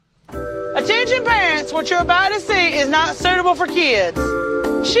Attention parents, what you're about to see is not suitable for kids.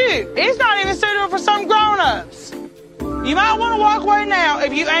 Shoot, it's not even suitable for some grown-ups. You might want to walk away now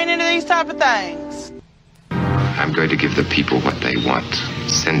if you ain't into these type of things. I'm going to give the people what they want.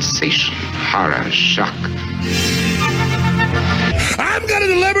 Sensation, horror, shock. I'm going to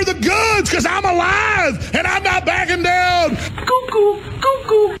deliver the goods because I'm alive and I'm not backing down. Cuckoo,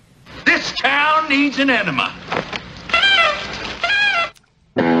 cuckoo. This town needs an enema.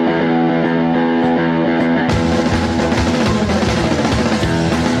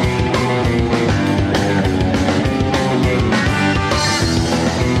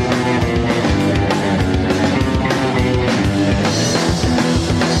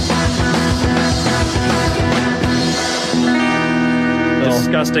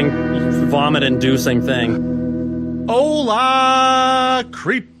 Disgusting, vomit-inducing thing. Hola,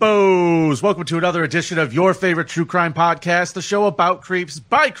 creepos! Welcome to another edition of your favorite true crime podcast, the show about creeps,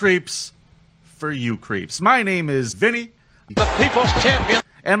 by creeps, for you creeps. My name is Vinnie, The people's champion.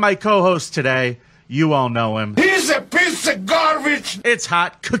 And my co-host today, you all know him. He's a piece of garbage. It's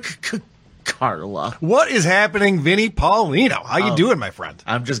hot, Carla. What is happening, Vinnie Paulino? How you doing, my friend?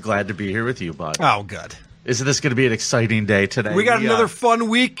 I'm just glad to be here with you, bud. Oh, good. Isn't this going to be an exciting day today? We got another fun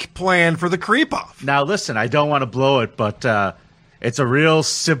week planned for the creep-off. Now, listen, I don't want to blow it, but it's a real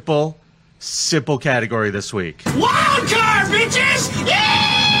simple category this week. Wildcard, bitches! Yeah!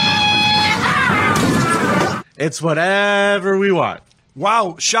 It's whatever we want.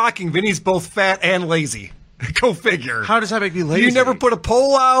 Wow, shocking. Vinny's both fat and lazy. Go figure. How does that make me lazy? You never put a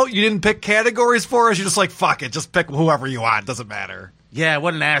poll out. You didn't pick categories for us. You're just like, fuck it. Just pick whoever you want. Doesn't matter. Yeah,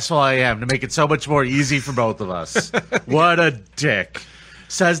 what an asshole I am to make it so much more easy for both of us. What a dick.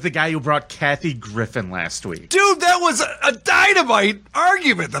 Says the guy who brought Kathy Griffin last week. Dude, that was a dynamite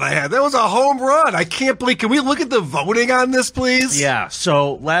argument that I had. That was a home run. I can't believe. Can we look at the voting on this, please? Yeah,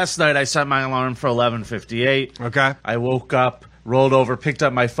 so last night I set my alarm for 11:58. Okay. I woke up, rolled over, picked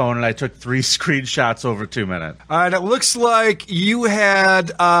up my phone, and I took 3 screenshots over 2 minutes. All right, it looks like you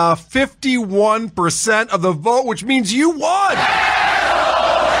had 51% of the vote, which means you won.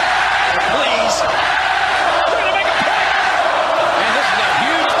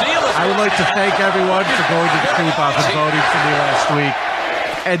 I would like to thank everyone for going to the creep off and voting for me last week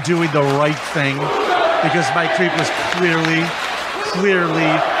and doing the right thing, because my creep was clearly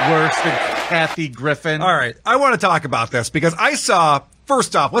worse than Kathy Griffin. All right, I want to talk about this because I saw,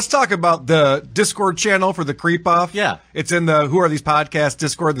 first off, let's talk about the Discord channel for the creep off. Yeah. It's in the Who Are These Podcasts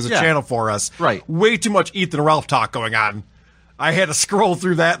Discord. There's a channel for us. Right. Way too much Ethan Ralph talk going on. I had to scroll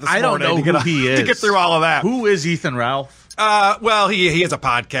through that this morning. I don't know who he is. To get through all of that. Who is Ethan Ralph? Well, he has a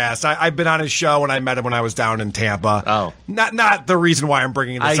podcast. I've been on his show and I met him when I was down in Tampa. Oh. Not the reason why I'm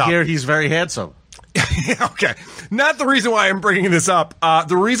bringing this up. I hear he's very handsome. Okay. Not the reason why I'm bringing this up.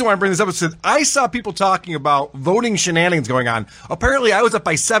 The reason why I'm bringing this up is that I saw people talking about voting shenanigans going on. Apparently, I was up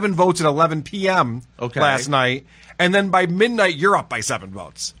by 7 votes at 11 p.m. last night. And then by midnight, you're up by 7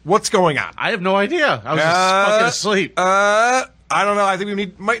 votes. What's going on? I have no idea. I was just fucking asleep. I don't know. I think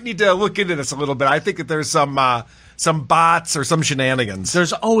we might need to look into this a little bit. I think that there's some bots or some shenanigans.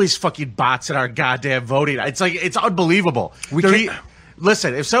 There's always fucking bots in our goddamn voting. It's unbelievable.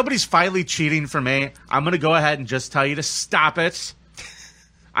 Listen, if somebody's finally cheating for me, I'm going to go ahead and just tell you to stop it.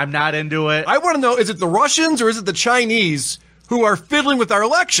 I'm not into it. I want to know, is it the Russians or is it the Chinese who are fiddling with our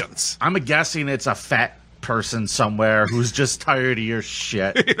elections? I'm guessing it's a fat person somewhere who's just tired of your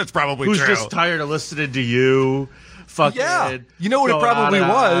shit. That's probably who's true. Who's just tired of listening to you. Fucking yeah. You know what it probably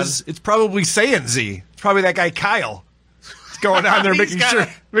was? It's probably Z. It's probably that guy Kyle. Going on there making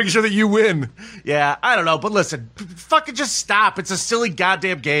sure that you win. Yeah, I don't know, but listen, fucking just stop. It's a silly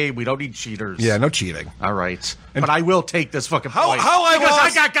goddamn game. We don't need cheaters. Yeah, no cheating. All right, but I will take this fucking point.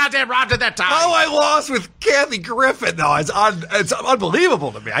 I got goddamn robbed at that time. How I lost with Kathy Griffin, though, it's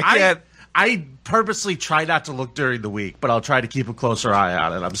unbelievable to me. I can't. I purposely try not to look during the week, but I'll try to keep a closer eye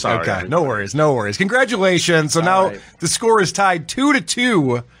on it. I'm sorry. Okay, everybody. no worries. Congratulations. So now the score is tied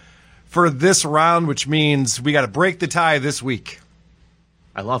 2-2. For this round, which means we got to break the tie this week.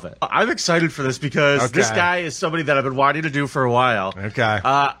 I love it. I'm excited for this because this guy is somebody that I've been wanting to do for a while. Okay.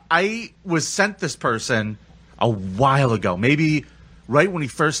 I was sent this person a while ago, maybe right when he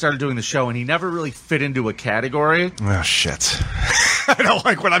first started doing the show, and he never really fit into a category. Oh, shit. I don't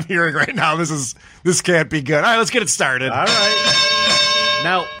like what I'm hearing right now. This can't be good. All right, let's get it started. All right.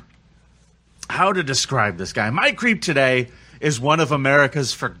 Now, how to describe this guy? My creep today is one of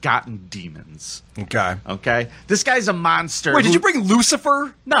America's forgotten demons. Okay? This guy's a monster. Wait, did you bring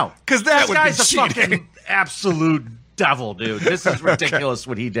Lucifer? No. Because that would be cheating. This guy's a fucking absolute devil, dude. This is ridiculous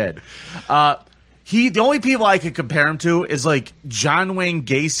what he did. The only people I could compare him to is like John Wayne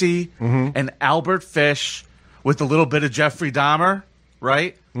Gacy and Albert Fish with a little bit of Jeffrey Dahmer,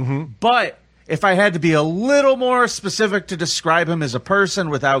 right? But if I had to be a little more specific to describe him as a person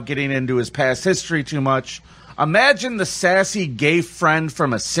without getting into his past history too much, imagine the sassy gay friend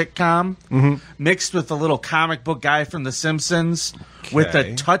from a sitcom mixed with the little comic book guy from The Simpsons with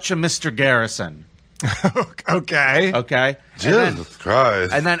a touch of Mr. Garrison. Okay. Jesus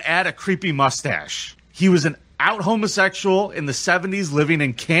Christ. And then add a creepy mustache. He was an out homosexual in the 70s living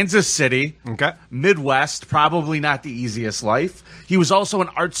in Kansas City, Midwest, probably not the easiest life. He was also an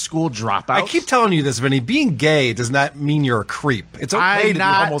art school dropout. I keep telling you this, Vinny. Being gay does not mean you're a creep. It's okay to be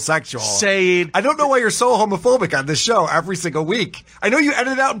homosexual. I don't know why you're so homophobic on this show every single week. I know you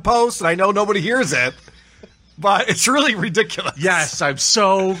edit it out in post, and I know nobody hears it, but it's really ridiculous. Yes, I'm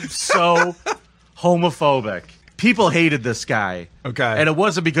so homophobic. People hated this guy. Okay. And it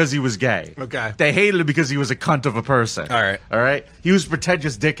wasn't because he was gay. Okay. They hated him because he was a cunt of a person. All right. He was a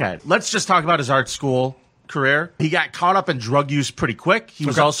pretentious dickhead. Let's just talk about his art school career. He got caught up in drug use pretty quick. He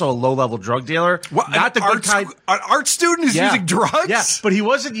was also a low-level drug dealer. What, not the good kind. An art student is using drugs? Yeah, but he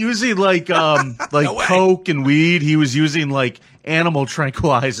wasn't using like coke and weed. He was using like animal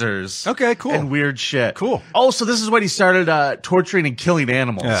tranquilizers. Okay, cool. And weird shit. Cool. Also, this is when he started torturing and killing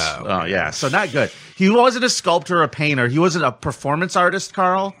animals. Oh, yeah. So not good. He wasn't a sculptor or a painter. He wasn't a performance artist,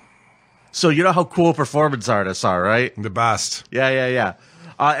 Carl. So you know how cool performance artists are, right? The best. Yeah.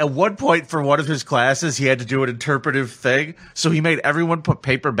 At one point for one of his classes, he had to do an interpretive thing. So he made everyone put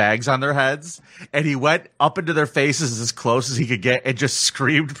paper bags on their heads. And he went up into their faces as close as he could get and just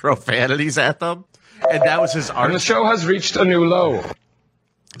screamed profanities at them. And that was his art. And the show has reached a new low.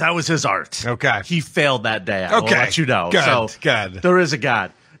 That was his art. Okay. He failed that day. I will let you know. Good. There is a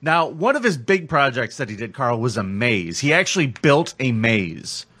God. Now, one of his big projects that he did, Carl, was a maze. He actually built a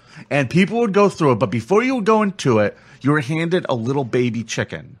maze. And people would go through it, but before you would go into it, you were handed a little baby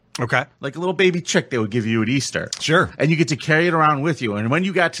chicken. Okay. Like a little baby chick they would give you at Easter. Sure. And you get to carry it around with you. And when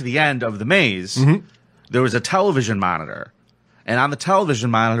you got to the end of the maze, there was a television monitor. And on the television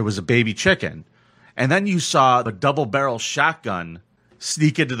monitor was a baby chicken. And then you saw a double-barrel shotgun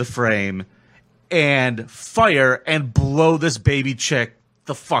sneak into the frame and fire and blow this baby chick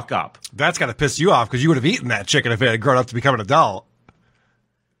the fuck up. That's got to piss you off because you would have eaten that chicken if it had grown up to become an adult.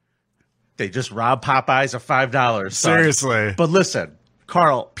 They just robbed Popeyes of $5. Seriously. But listen,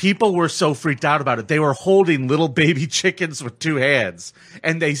 Carl, people were so freaked out about it. They were holding little baby chickens with two hands,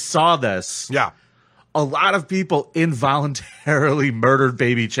 and they saw this. Yeah. A lot of people involuntarily murdered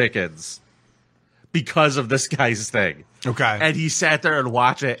baby chickens because of this guy's thing. Okay. And he sat there and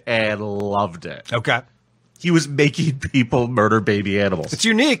watched it and loved it. Okay. He was making people murder baby animals. It's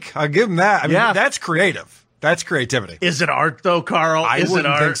unique. I'll give him that. I mean, that's creative. That's creativity. Is it art, though, Carl? I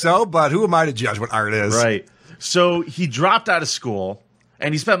wouldn't think so, but who am I to judge what art is? Right. So he dropped out of school,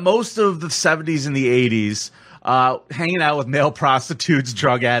 and he spent most of the 70s and the 80s hanging out with male prostitutes,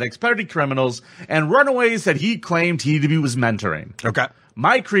 drug addicts, petty criminals, and runaways that he claimed he was mentoring. Okay.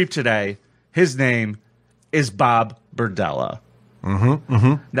 My creep today, his name is Bob Berdella.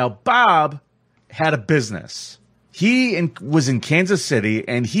 Now, Bob had a business. He was in Kansas City,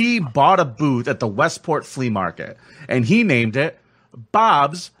 and he bought a booth at the Westport Flea Market, and he named it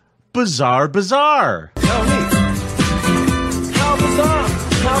Bob's Bizarre Bazaar.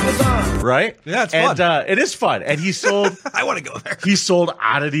 Right? Yeah, it's fun. And it is fun. And he sold... I want to go there. He sold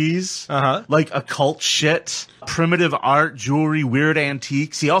oddities, like occult shit, primitive art, jewelry, weird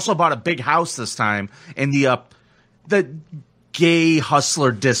antiques. He also bought a big house this time in the gay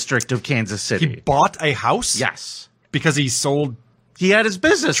hustler district of Kansas City. He bought a house? Yes. Because he sold... He had his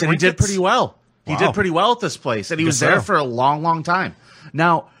business, trinkets? and he did pretty well. He did pretty well at this place, and he was there for a long, long time.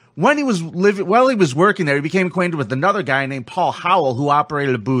 Now, when he was while he was working there, he became acquainted with another guy named Paul Howell, who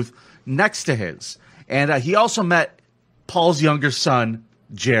operated a booth next to his. And he also met Paul's younger son,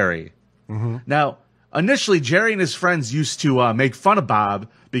 Jerry. Now, initially, Jerry and his friends used to make fun of Bob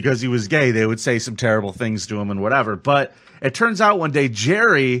because he was gay. They would say some terrible things to him and whatever. But it turns out one day,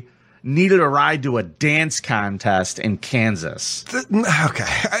 Jerry needed a ride to a dance contest in Kansas.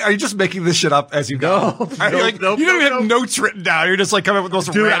 Okay. Are you just making this shit up as you go? No, you don't even have notes written down. You're just like coming up with those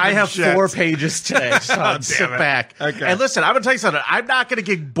Dude, random I have shit. 4 pages today, so sit back. Okay. And listen, I'm going to tell you something. I'm not going to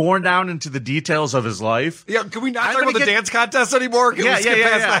get borne down into the details of his life. Yeah, can we not talk about the dance contest anymore? Can we skip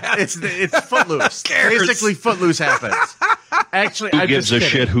past that? It's Footloose. Basically, Footloose happens. Actually, Who gives a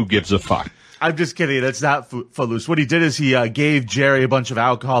shit? Who gives a fuck? I'm just kidding. That's not Footloose. What he did is he gave Jerry a bunch of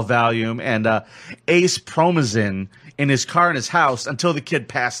alcohol Valium and Ace Promazine in his car in his house until the kid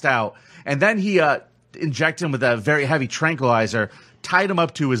passed out. And then he injected him with a very heavy tranquilizer, tied him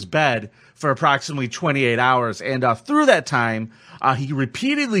up to his bed for approximately 28 hours. And through that time, he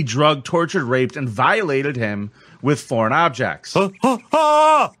repeatedly drugged, tortured, raped, and violated him with foreign objects.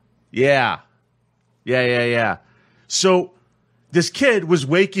 Yeah. So this kid was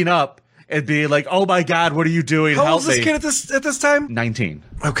waking up and being like, "Oh my God, what are you doing? How Help old is this me." kid at this time? 19.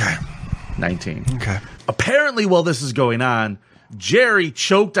 Okay. 19. Okay. Apparently, while this is going on, Jerry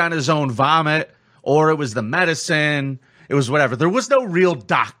choked on his own vomit, or it was the medicine. It was whatever. There was no real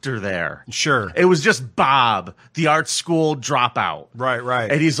doctor there. Sure. It was just Bob, the art school dropout.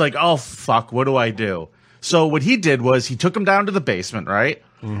 Right. And he's like, "Oh, fuck, what do I do?" So what he did was he took him down to the basement, right?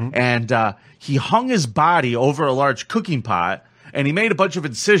 Mm-hmm. And he hung his body over a large cooking pot, and he made a bunch of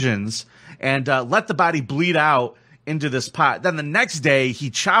incisions and let the body bleed out into this pot. Then the next day, he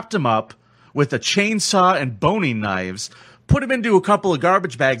chopped him up with a chainsaw and boning knives, put him into a couple of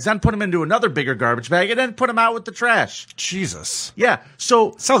garbage bags, then put him into another bigger garbage bag, and then put him out with the trash. Jesus. Yeah.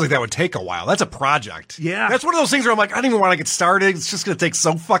 So sounds like that would take a while. That's a project. Yeah. That's one of those things where I'm like, I don't even want to get started. It's just going to take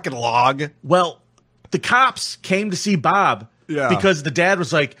so fucking long. Well, the cops came to see Bob because the dad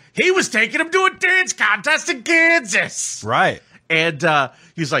was like, he was taking him to a dance contest in Kansas. Right. And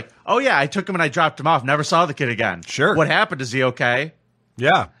he's like, "Oh, yeah, I took him and I dropped him off. Never saw the kid again." Sure. What happened? Is he okay?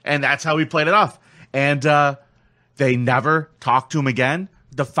 Yeah. And that's how he played it off. And they never talked to him again.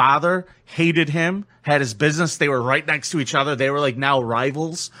 The father hated him, had his business. They were right next to each other. They were like now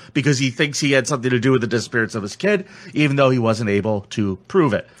rivals because he thinks he had something to do with the disappearance of his kid, even though he wasn't able to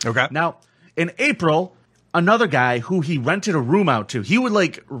prove it. Okay. Now, in April, another guy who he rented a room out to, he would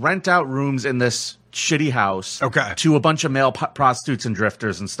like rent out rooms in this shitty house to a bunch of male prostitutes and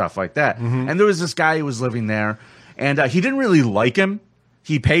drifters and stuff like that. Mm-hmm. And there was this guy who was living there, and he didn't really like him.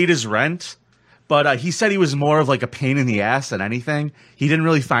 He paid his rent, but he said he was more of like a pain in the ass than anything. He didn't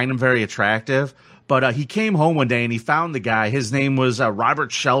really find him very attractive. But he came home one day and he found the guy. His name was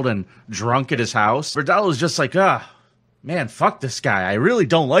Robert Sheldon, drunk at his house. Verdello was just like, man, fuck this guy. I really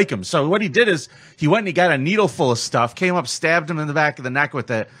don't like him. So what he did is he went and he got a needle full of stuff, came up, stabbed him in the back of the neck with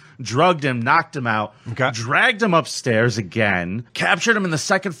it, drugged him, knocked him out, dragged him upstairs again, captured him in the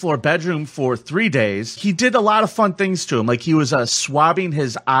second floor bedroom for 3 days. He did a lot of fun things to him. Like he was swabbing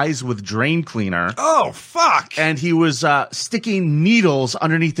his eyes with drain cleaner. Oh, fuck. And he was sticking needles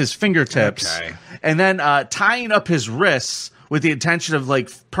underneath his fingertips. Okay. And then tying up his wrists with the intention of like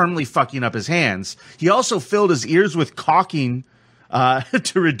permanently fucking up his hands. He also filled his ears with caulking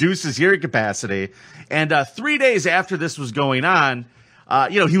to reduce his hearing capacity. And 3 days after this was going on,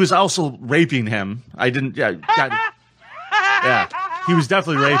 he was also raping him. He was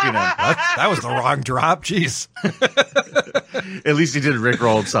definitely raping him. That was the wrong drop. Jeez. At least he didn't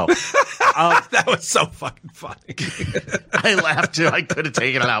rickroll himself. That was so fucking funny. I laughed too. I could have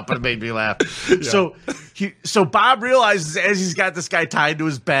taken it out, but it made me laugh. Yeah. So Bob realizes as he's got this guy tied to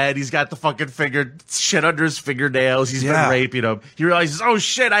his bed, he's got the fucking shit under his fingernails. He's been raping him. He realizes, oh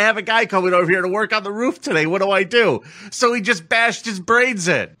shit, I have a guy coming over here to work on the roof today. What do I do? So he just bashed his brains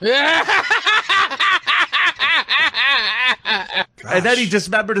in. And then he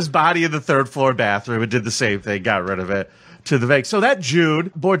dismembered his body in the third floor bathroom and did the same thing, got rid of it to the bank. So that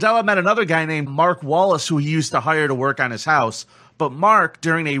June, Bordello met another guy named Mark Wallace who he used to hire to work on his house. But Mark,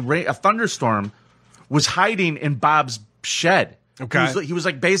 during a thunderstorm, was hiding in Bob's shed. Okay. He was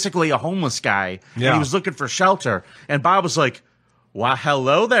like basically a homeless guy. Yeah. And he was looking for shelter. And Bob was like, "Well,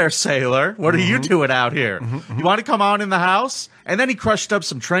 hello there, sailor. What are you doing out here? You want to come on in the house?" And then he crushed up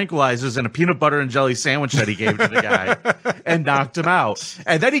some tranquilizers and a peanut butter and jelly sandwich that he gave to the guy and knocked him out.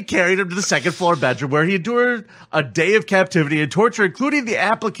 And then he carried him to the second floor bedroom where he endured a day of captivity and torture, including the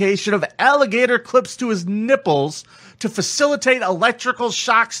application of alligator clips to his nipples to facilitate electrical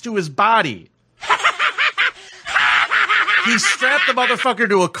shocks to his body. He strapped the motherfucker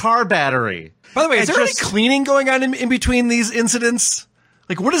to a car battery. By the way, is there any cleaning going on in between these incidents?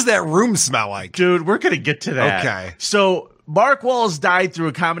 Like, what does that room smell like? Dude, we're going to get to that. Okay. So, Mark Wallace died through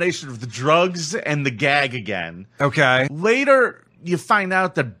a combination of the drugs and the gag again. Okay. Later, you find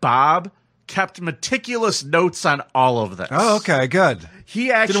out that Bob kept meticulous notes on all of this. Oh, okay, good.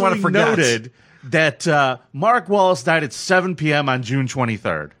 He actually noted that Mark Wallace died at 7 p.m. on June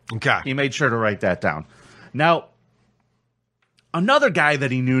 23rd. Okay. He made sure to write that down. Now, another guy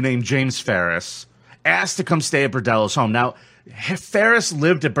that he knew named James Ferris asked to come stay at Bordello's home. Now, Ferris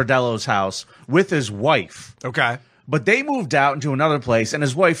lived at Bordello's house with his wife. Okay. But they moved out into another place, and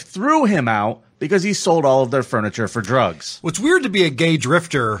his wife threw him out because he sold all of their furniture for drugs. Well, it's weird to be a gay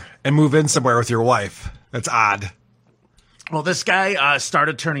drifter and move in somewhere with your wife. That's odd. Well, this guy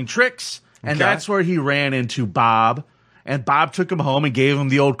started turning tricks, and that's where he ran into Bob. And Bob took him home and gave him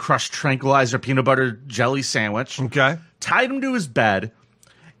the old crushed tranquilizer peanut butter jelly sandwich. Okay. tied him to his bed,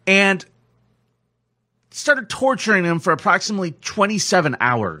 and started torturing him for approximately 27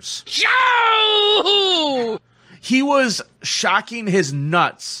 hours. He was shocking his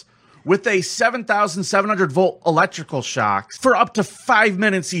nuts with a 7,700 volt electrical shock for up to 5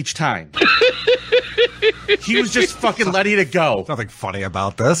 minutes each time. He was just fucking letting it go. There's nothing funny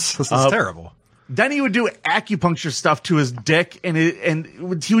about this. This is terrible. Then he would do acupuncture stuff to his dick, and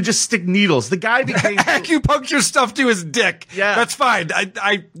he would just stick needles. The guy became acupuncture stuff to his dick. Yeah, that's fine.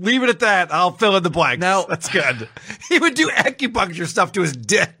 I leave it at that. I'll fill in the blanks. Now that's good. He would do acupuncture stuff to his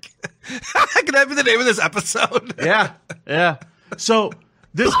dick. Can that be the name of this episode? Yeah. So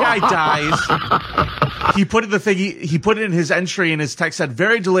this guy dies. He put in the thing. He put it in his entry, and his text said,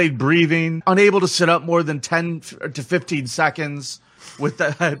 "Very delayed breathing, unable to sit up more than 10 to 15 seconds." With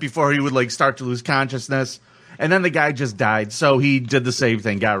the, before he would start to lose consciousness. And then the guy just died. So he did the same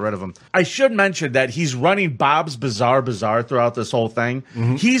thing, got rid of him. I should mention that he's running Bob's Bizarre Bazaar throughout this whole thing.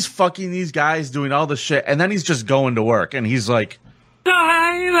 Mm-hmm. He's fucking these guys, doing all the shit, and then he's just going to work, and he's like,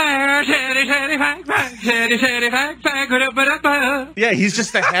 yeah, he's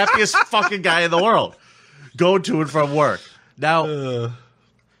just the happiest fucking guy in the world. Going to and from work. Now,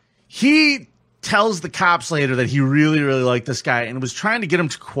 he tells the cops later that he really, really liked this guy and was trying to get him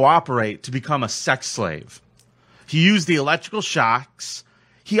to cooperate to become a sex slave. He used the electrical shocks.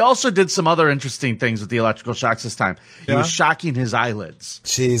 He also did some other interesting things with the electrical shocks this time. He was shocking his eyelids.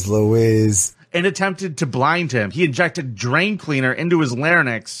 Jeez Louise. And attempted to blind him. He injected drain cleaner into his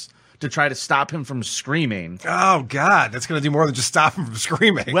larynx to try to stop him from screaming. Oh, God. That's going to do more than just stop him from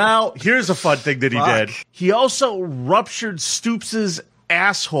screaming. Well, here's a fun thing that he did. He also ruptured Stoops'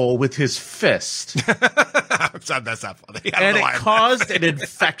 asshole with his fist. That's not funny. And it caused an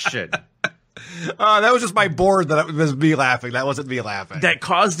infection. That was just my board that was me laughing. That wasn't me laughing. That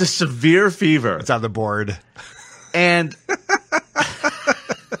caused a severe fever. It's on the board. And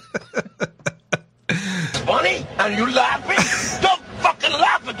it's funny and you laughing? Don't fucking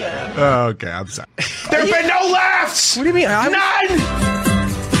laugh again. Okay, I'm sorry. There've been no laughs. What do you mean? None.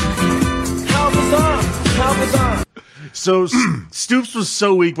 How bizarre. So Stoops was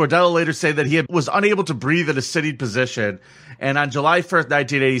so weak, Bordello later said that he was unable to breathe in a sitting position. And on July 1st,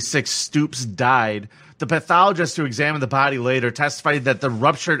 1986, Stoops died. The pathologist who examined the body later testified that the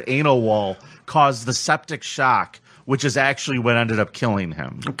ruptured anal wall caused the septic shock, which is actually what ended up killing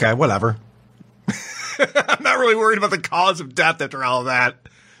him. Okay, whatever. I'm not really worried about the cause of death after all of that.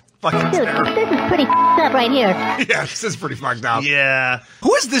 Fucking Dude, terrible. this is pretty up right here. Yeah, this is pretty fucked up. Yeah.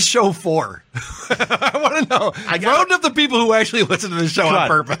 Who is this show for? I want to know. Round up the people who actually listen to this show on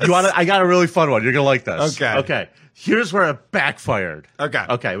purpose. I got a really fun one. You're going to like this. Okay. Here's where it backfired.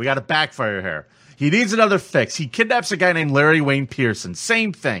 Okay, we got a backfire here. He needs another fix. He kidnaps a guy named Larry Wayne Pearson.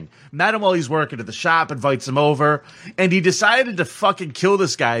 Same thing. Met him while he's working at the shop, invites him over, and he decided to fucking kill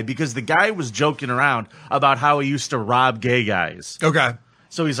this guy because the guy was joking around about how he used to rob gay guys. Okay.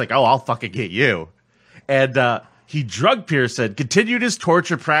 So he's like, oh, I'll fucking get you. And he drugged Pearson, continued his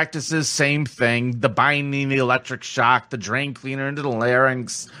torture practices, same thing, the binding, the electric shock, the drain cleaner into the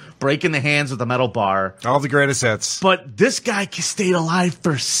larynx, breaking the hands with a metal bar. All the greatest hits. But this guy stayed alive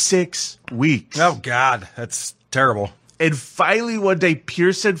for 6 weeks. Oh, God. That's terrible. And finally, one day,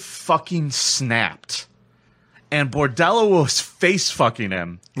 Pearson fucking snapped. And Bordello was face fucking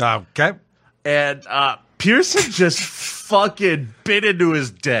him. Okay. And Pearson just fucking bit into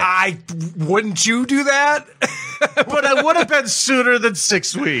his dick. Wouldn't you do that? But I would have been sooner than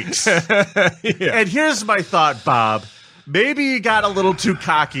 6 weeks. Yeah. And here's my thought, Bob. Maybe you got a little too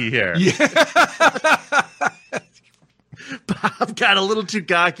cocky here. Yeah. Bob got a little too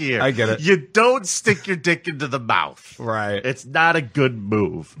cocky here. I get it. You don't stick your dick into the mouth. Right. It's not a good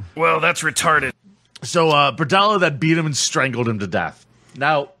move. Well, that's retarded. So Bordello then beat him and strangled him to death.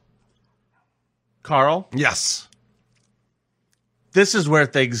 Now, Carl? Yes. This is where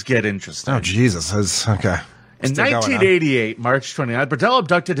things get interesting. Oh, Jesus. Okay. In 1988, March 29th, Bordello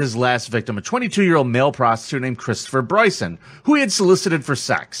abducted his last victim, a 22-year-old male prostitute named Christopher Bryson, who he had solicited for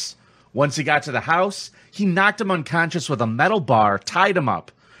sex. Once he got to the house, he knocked him unconscious with a metal bar, tied him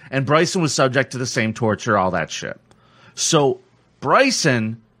up, and Bryson was subject to the same torture, all that shit. So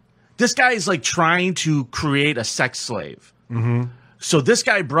Bryson, this guy is trying to create a sex slave. Mm-hmm. So this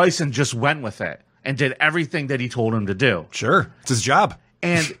guy Bryson just went with it and did everything that he told him to do. Sure. It's his job.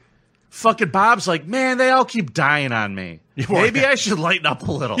 And fucking Bob's like, man, they all keep dying on me. Maybe I should lighten up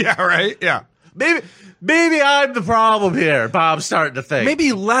a little. Yeah, right? Yeah. Maybe I'm the problem here, Bob's starting to think.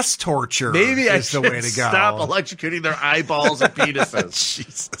 Maybe less torture Maybe I is should the way to go. Stop electrocuting their eyeballs and penises.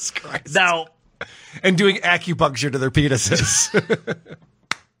 Jesus Christ. Now, and doing acupuncture to their penises.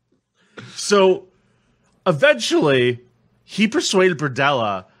 So, eventually, he persuaded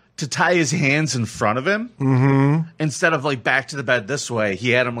Berdella to tie his hands in front of him instead of like back to the bed this way.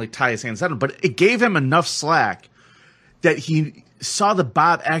 He had him like tie his hands on him, but it gave him enough slack that he saw that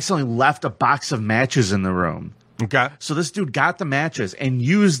Bob accidentally left a box of matches in the room. Okay. So this dude got the matches and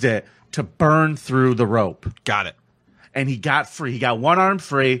used it to burn through the rope. Got it. And he got free. He got one arm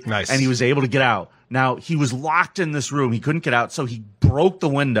free. Nice. And he was able to get out. Now, he was locked in this room. He couldn't get out, so he broke the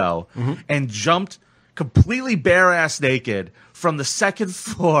window and jumped completely bare-ass naked from the second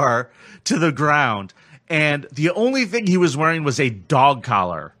floor to the ground. And the only thing he was wearing was a dog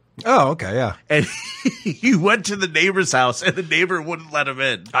collar. Oh, okay, yeah. And he went to the neighbor's house, and the neighbor wouldn't let him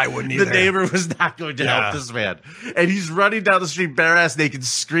in. I wouldn't either. The neighbor was not going to help this man. And he's running down the street bare-ass naked,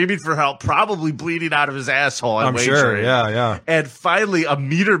 screaming for help, probably bleeding out of his asshole. I'm sure, yeah. And finally, a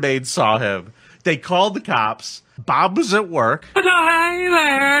meter maid saw him. They called the cops. Bob was at work. Well,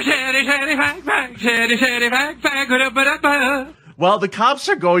 the cops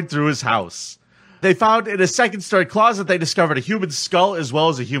are going through his house. They found in a second-story closet, they discovered a human skull as well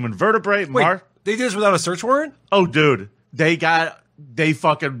as a human vertebrae. Wait, they did this without a search warrant? Oh, dude. They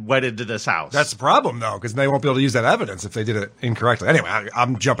fucking went into this house. That's the problem, though, because they won't be able to use that evidence if they did it incorrectly. Anyway,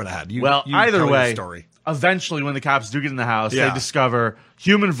 I'm jumping ahead. You either tell way, your story. Eventually, when the cops do get in the house, they discover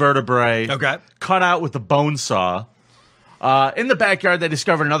human vertebrae cut out with a bone saw. In the backyard, they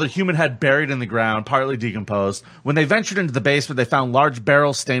discovered another human head buried in the ground, partly decomposed. When they ventured into the basement, they found large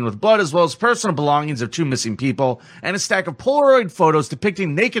barrels stained with blood, as well as personal belongings of 2 missing people, and a stack of Polaroid photos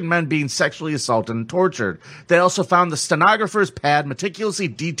depicting naked men being sexually assaulted and tortured. They also found the stenographer's pad meticulously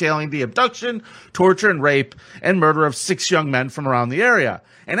detailing the abduction, torture, and rape and murder of 6 young men from around the area.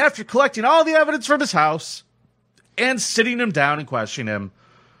 And after collecting all the evidence from his house and sitting him down and questioning him,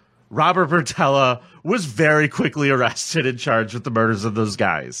 Robert Berdella was very quickly arrested and charged with the murders of those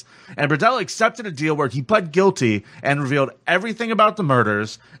guys. And Berdella accepted a deal where he pled guilty and revealed everything about the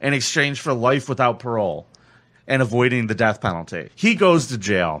murders in exchange for life without parole and avoiding the death penalty. He goes to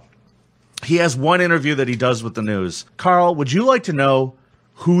jail. He has one interview that he does with the news. Carl, would you like to know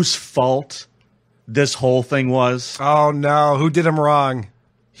whose fault this whole thing was? Oh, no. Who did him wrong?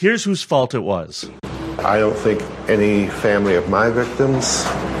 Here's whose fault it was. I don't think any family of my victims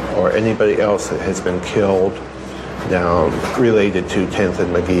or anybody else that has been killed down related to 10th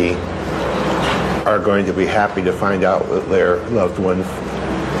and McGee are going to be happy to find out that their loved one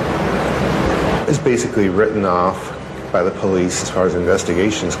is basically written off by the police as far as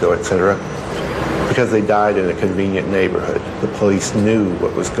investigations go, etc., because they died in a convenient neighborhood. The police knew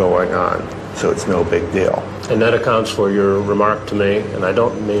what was going on, so it's no big deal. And that accounts for your remark to me, and I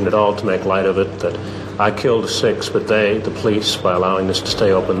don't mean at all to make light of it, that I killed 6, but the police, by allowing this to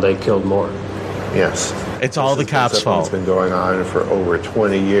stay open, they killed more. Yes. It's all the cops' fault. It's been going on for over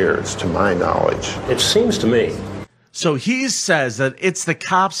 20 years, to my knowledge. It seems to me. So he says that it's the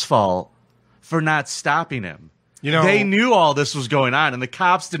cops' fault for not stopping him. You know, they knew all this was going on, and the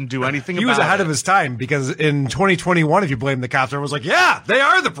cops didn't do anything about it. He was ahead of his time, because in 2021, if you blame the cops, everyone was like, yeah, they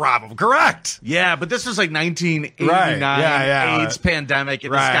are the problem. Correct. Yeah, but this was like 1989, AIDS pandemic,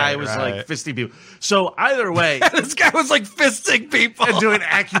 and this guy was like fisting people. So either way. This guy was like fisting people. And doing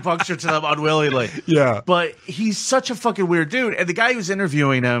acupuncture to them unwillingly. Yeah. But he's such a fucking weird dude. And the guy who's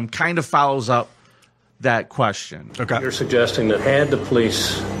interviewing him kind of follows up that question. Okay. You're suggesting that had the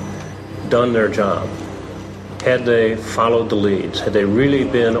police done their job, had they followed the leads, had they really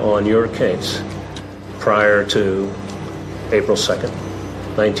been on your case prior to April 2nd,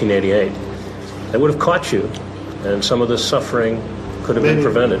 1988, they would have caught you, and some of this suffering could have been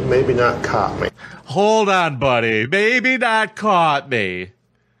prevented. Maybe not caught me. Hold on, buddy. Maybe not caught me.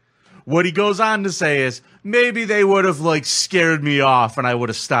 What he goes on to say is, maybe they would have, like, scared me off and I would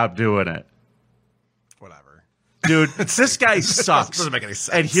have stopped doing it. Dude, this guy sucks. Doesn't make any sense.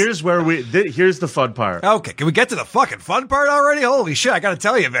 And here's where here's the fun part. Okay, can we get to the fucking fun part already? Holy shit, I gotta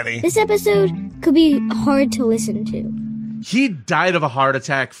tell you, Vinny. This episode could be hard to listen to. He died of a heart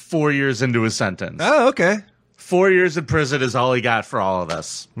attack 4 years into his sentence. Oh, okay. 4 years in prison is all he got for all of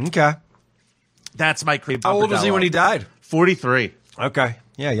this. Okay. That's my creep. How old was he when he died? 43. Okay.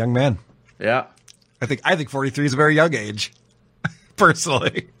 Yeah, young man. Yeah. I think 43 is a very young age.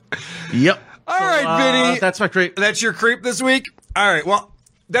 Personally. Yep. All right, Vinny. That's my creep. That's your creep this week? All right, well,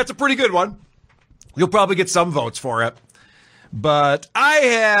 that's a pretty good one. You'll probably get some votes for it. But I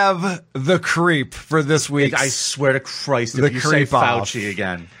have the creep for this week. I swear to Christ, if you say Fauci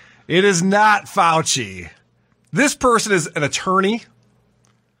again. It is not Fauci. This person is an attorney.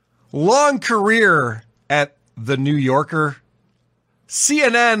 Long career at The New Yorker.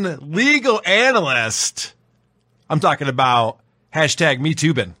 CNN legal analyst. I'm talking about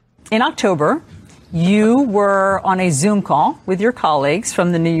 #MeToobin. In October, You were on a Zoom call with your colleagues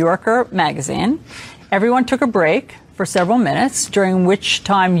from the New Yorker magazine. Everyone took a break for several minutes, during which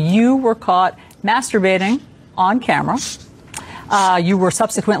time you were caught masturbating on camera. You were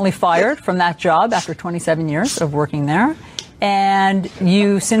subsequently fired from that job after 27 years of working there. And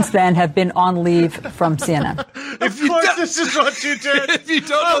you, since then, have been on leave from CNN. Of course, this is what you did. If you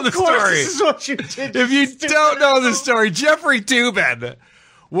don't know the story, this is what you did. If you don't know the story, Jeffrey Toobin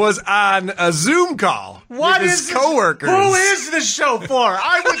was on a Zoom call with his coworkers. Who is this show for?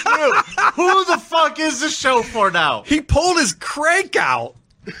 I'm with you. Who the fuck is this show for now? He pulled his crank out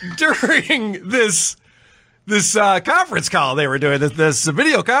during this conference call they were doing, this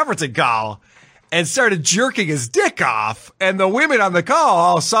video conferencing call, and started jerking his dick off. And the women on the call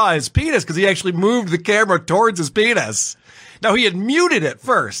all saw his penis because he actually moved the camera towards his penis. Now, he had muted it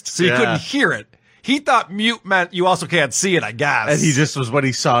first, so you couldn't hear it. He thought mute meant you also can't see it, I guess. And he just was, when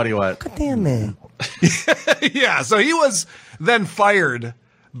he saw it, he went, God damn it. Yeah, so he was then fired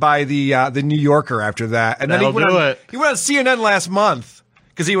by the New Yorker after that. And then he went on CNN last month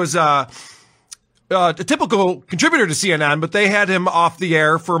because he was a typical contributor to CNN, but they had him off the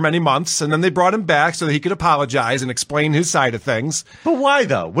air for many months, and then they brought him back so that he could apologize and explain his side of things. But why,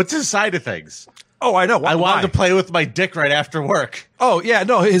 though? What's his side of things? Oh, I know. I wanted to play with my dick right after work. Oh, yeah,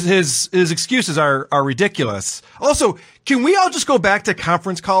 no, his excuses are ridiculous. Also, can we all just go back to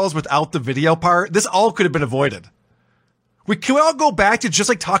conference calls without the video part? This all could have been avoided. Can we all go back to just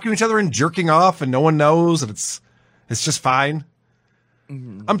like talking to each other and jerking off and no one knows and it's just fine?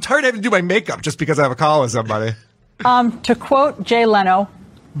 I'm tired of having to do my makeup just because I have a call with somebody. To quote Jay Leno,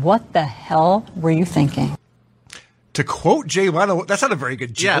 what the hell were you thinking? To quote Jay Leno, that's not a very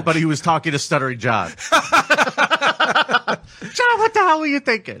good joke. Yeah, but he was talking to Stuttering John. John, what the hell were you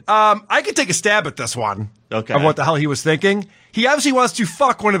thinking? I could take a stab at this one. Okay. Of what the hell he was thinking. He obviously wants to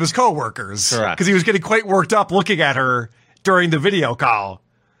fuck one of his coworkers. Correct. Because he was getting quite worked up looking at her during the video call.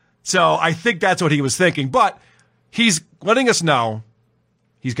 So I think that's what he was thinking. But he's letting us know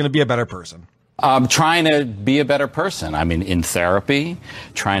he's going to be a better person. Trying to be a better person. I mean, in therapy,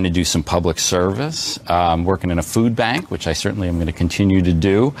 trying to do some public service, working in a food bank, which I certainly am going to continue to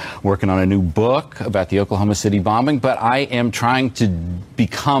do, working on a new book about the Oklahoma City bombing. But I am trying to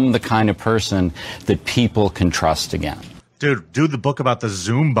become the kind of person that people can trust again. Dude, do the book about the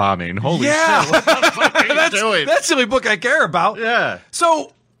Zoom bombing. Holy shit. What the fuck are you doing? That's the only book I care about. Yeah.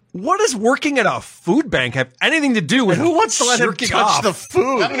 So what does working at a food bank have anything to do with who wants to let him touch the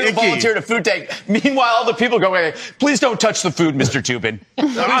food? I'm going to volunteer at a food tank. Meanwhile, all the people go, hey, please don't touch the food, Mr. Toobin.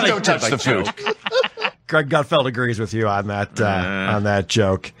 Please don't touch the food. Greg Gutfeld agrees with you on that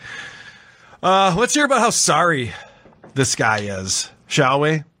joke. Let's hear about how sorry this guy is, shall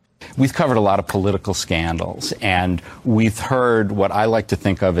we? We've covered a lot of political scandals, and we've heard what I like to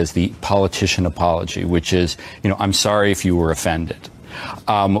think of as the politician apology, which is, I'm sorry if you were offended.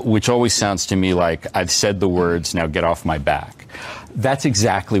 Which always sounds to me like I've said the words, now get off my back. That's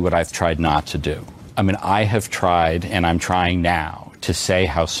exactly what I've tried not to do. I mean, I have tried, and I'm trying now, to say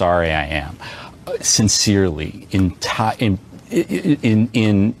how sorry I am, sincerely, in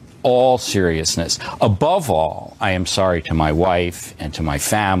all seriousness. Above all, I am sorry to my wife and to my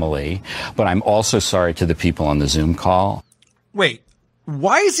family, but I'm also sorry to the people on the Zoom call. Wait.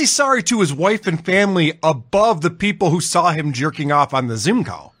 Why is he sorry to his wife and family above the people who saw him jerking off on the Zoom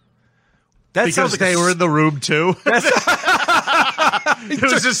call? Because they were in the room too. It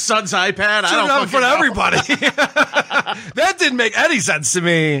was his son's iPad. I don't know. For everybody. That didn't make any sense to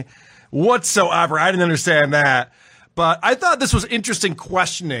me whatsoever. I didn't understand that. But I thought this was interesting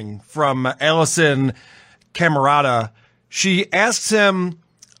questioning from Allison Camerata. She asks him,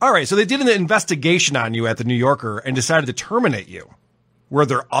 all right, so they did an investigation on you at the New Yorker and decided to terminate you. Were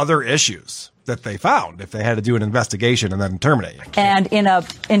there other issues that they found if they had to do an investigation and then terminate you? And in an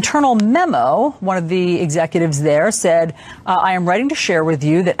internal memo, one of the executives there said, I am writing to share with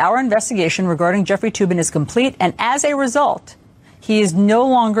you that our investigation regarding Jeffrey Toobin is complete, and as a result, he is no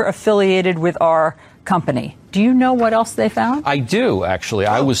longer affiliated with our company. Do you know what else they found? I do, actually.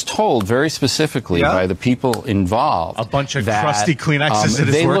 I was told very specifically by the people involved. A bunch of crusty Kleenexes at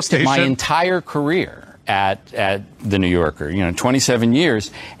his they workstation. looked at my entire career at the New Yorker, 27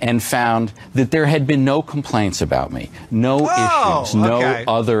 years, and found that there had been no complaints about me, no issues, no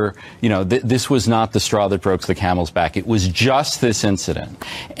other, this was not the straw that broke the camel's back. It was just this incident.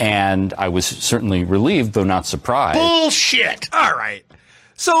 And I was certainly relieved, though not surprised. Bullshit! All right.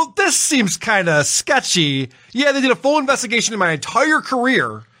 So this seems kind of sketchy. Yeah, they did a full investigation in my entire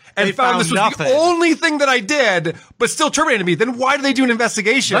career and found this was the only thing that I did, but still terminated me. Then why do they do an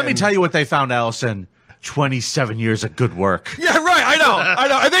investigation? Let me tell you what they found, Allison. 27 years of good work. Yeah, right. I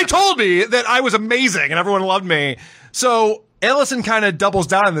know. And they told me that I was amazing and everyone loved me. So Allison kind of doubles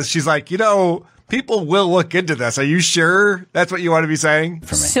down on this. She's like, people will look into this. Are you sure that's what you want to be saying?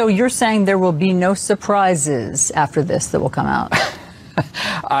 So you're saying there will be no surprises after this that will come out?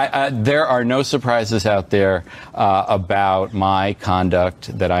 There are no surprises out there about my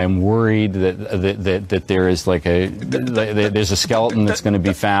conduct. That I am worried that there is there's a skeleton that's going to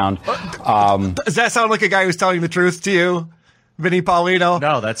be found. Does that sound like a guy who's telling the truth to you, Vinnie Paulino?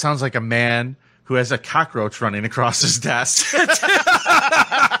 No, that sounds like a man who has a cockroach running across his desk.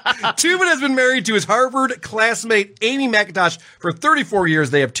 Tubin has been married to his Harvard classmate Amy McIntosh for 34 years.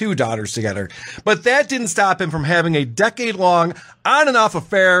 They have 2 daughters together. But that didn't stop him from having a decade-long on and off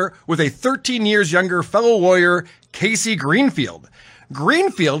affair with a 13 years younger fellow lawyer, Casey Greenfield.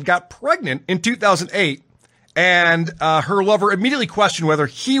 Greenfield got pregnant in 2008, and her lover immediately questioned whether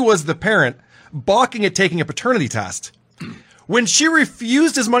he was the parent, balking at taking a paternity test. When she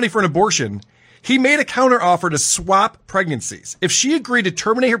refused his money for an abortion, he made a counteroffer to swap pregnancies. If she agreed to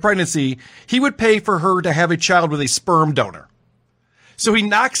terminate her pregnancy, he would pay for her to have a child with a sperm donor. So he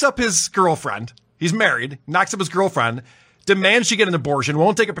knocks up his girlfriend. He's married, knocks up his girlfriend, demands she get an abortion,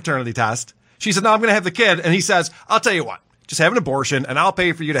 won't take a paternity test. She said, no, I'm going to have the kid. And he says, I'll tell you what, just have an abortion and I'll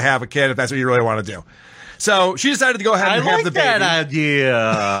pay for you to have a kid if that's what you really want to do. So she decided to go ahead and have the baby. that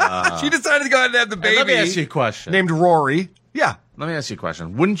idea. She decided to go ahead and have the baby. Let me ask you a question. Named Rory. Yeah. Let me ask you a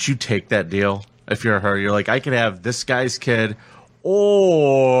question. Wouldn't you take that deal if you're her? You're like, I could have this guy's kid,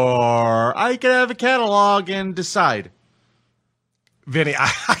 or I could have a catalog and decide. Vinny,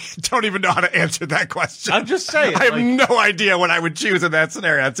 I don't even know how to answer that question. I'm just saying. I have no idea what I would choose in that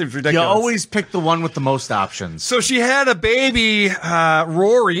scenario. That seems ridiculous. You always pick the one with the most options. So she had a baby,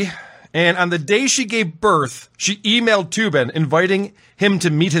 Rory, and on the day she gave birth, she emailed Tubin inviting him to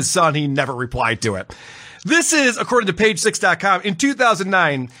meet his son. He never replied to it. This is, according to page6.com, in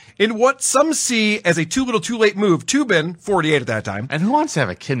 2009, in what some see as a too little too late move, Tubin, 48 at that time. And who wants to have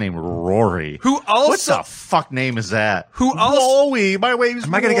a kid named Rory? Who also... What the fuck name is that? Who also... Rory, my name's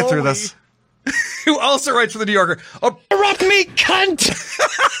Am I going to get through this? Who also writes for the New Yorker. Interrupt me, cunt!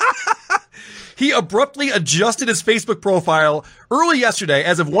 He abruptly adjusted his Facebook profile early yesterday.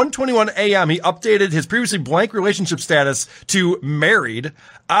 As of 1:21 a.m., he updated his previously blank relationship status to married.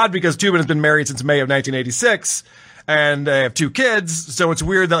 Odd because Tubin has been married since May of 1986, and they have 2 kids. So it's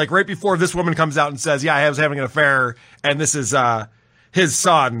weird that right before this woman comes out and says, yeah, I was having an affair, and this is his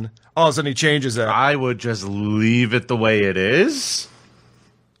son, all of a sudden he changes it. I would just leave it the way it is.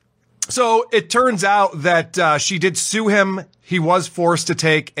 So it turns out that she did sue him. He was forced to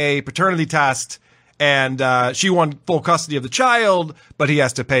take a paternity test, and she won full custody of the child, but he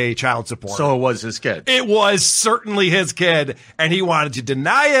has to pay child support. So it was his kid. It was certainly his kid, and he wanted to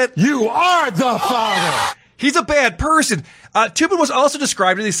deny it. You are the father! He's a bad person. Tubin was also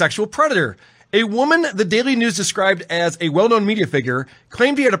described as a sexual predator. A woman the Daily News described as a well-known media figure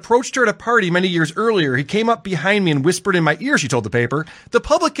claimed he had approached her at a party many years earlier. He came up behind me and whispered in my ear, she told the paper. The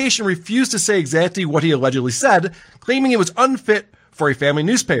publication refused to say exactly what he allegedly said, claiming it was unfit for a family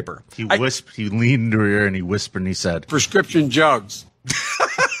newspaper. He leaned into her ear and he whispered and he said, prescription jugs.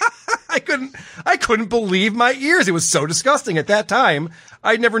 I couldn't believe my ears. It was so disgusting at that time.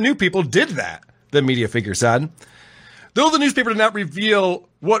 I never knew people did that, the media figure said. Though the newspaper did not reveal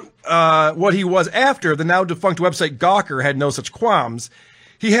what he was after, the now defunct website Gawker had no such qualms.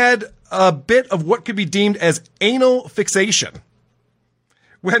 He had a bit of what could be deemed as anal fixation.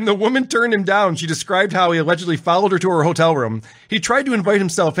 When the woman turned him down, she described how he allegedly followed her to her hotel room. He tried to invite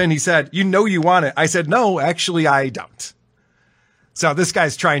himself in. He said, you know you want it. I said, no, actually I don't. So this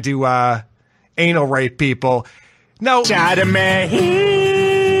guy's trying to anal rape people. Now,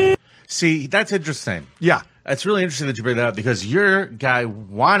 see, that's interesting. Yeah. It's really interesting that you bring that up because your guy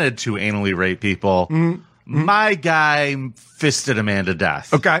wanted to anally rape people. Mm-hmm. My guy fisted a man to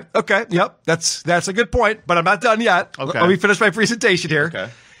death. Okay. Yep. That's a good point, but I'm not done yet. Okay. Let me finish my presentation here. Okay.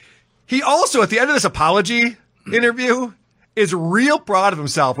 He also, at the end of this apology interview, is real proud of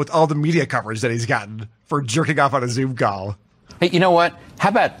himself with all the media coverage that he's gotten for jerking off on a Zoom call. Hey, you know what? How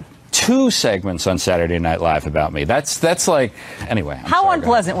about 2 segments on Saturday Night Live about me? That's like, anyway. How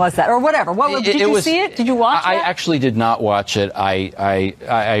unpleasant was that, or whatever? Did you see it? Did you watch it? I actually did not watch it.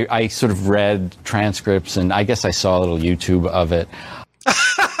 I sort of read transcripts, and I guess I saw a little YouTube of it.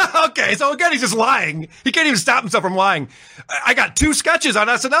 Okay, so again, he's just lying. He can't even stop himself from lying. I got 2 sketches on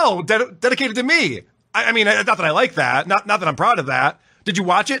SNL dedicated to me. I mean, not that I like that. Not that I'm proud of that. Did you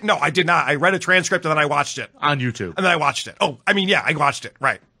watch it? No, I did not. I read a transcript and then I watched it. On YouTube. And then I watched it. Oh, I mean, yeah, I watched it.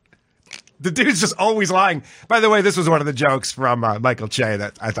 Right. The dude's just always lying. By the way, this was one of the jokes from Michael Che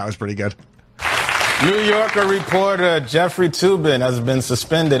that I thought was pretty good. New Yorker reporter Jeffrey Toobin has been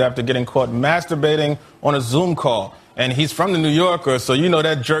suspended after getting caught masturbating on a Zoom call. And he's from the New Yorker, so you know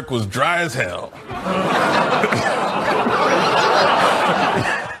that jerk was dry as hell.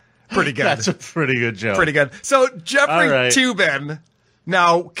 Pretty good. That's a pretty good joke. Pretty good. So Jeffrey Toobin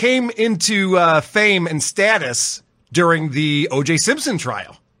now came into fame and status during the O.J. Simpson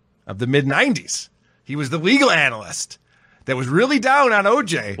trial of the mid-'90s. He was the legal analyst that was really down on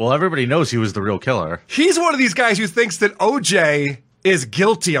O.J. Well, everybody knows he was the real killer. He's one of these guys who thinks that O.J. is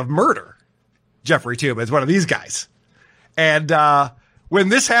guilty of murder. Jeffrey Toobin is one of these guys. And when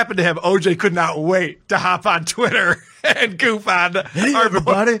this happened to him, O.J. could not wait to hop on Twitter and goof on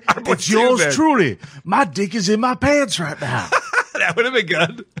everybody. It's yours truly. My dick is in my pants right now. That would have been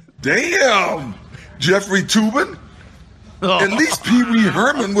good. Damn, Jeffrey Toobin. At least Pee Wee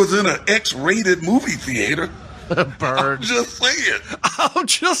Herman was in an X-rated movie theater. Bird. I'm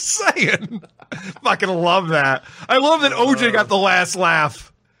just saying. Fucking love that. I love that OJ got the last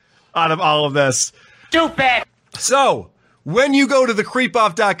laugh out of all of this. Stupid. So, when you go to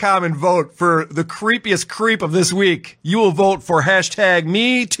thecreepoff.com and vote for the creepiest creep of this week, you will vote for hashtag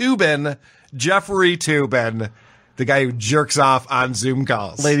 #MeToobin, Jeffrey Toobin, the guy who jerks off on Zoom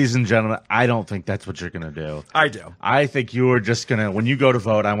calls. Ladies and gentlemen, I don't think that's what you're going to do. I do. I think you are just going to, when you go to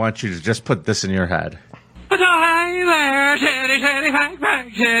vote, I want you to just put this in your head.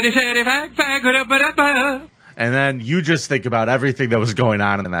 And then you just think about everything that was going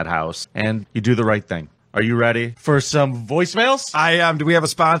on in that house, and you do the right thing. Are you ready for some voicemails? I am. Do we have a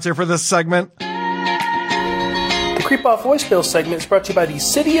sponsor for this segment? The Creep Off voicemail segment is brought to you by the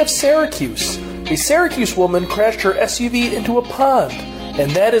City of Syracuse. A Syracuse woman crashed her SUV into a pond,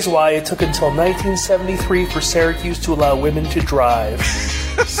 and that is why it took until 1973 for Syracuse to allow women to drive.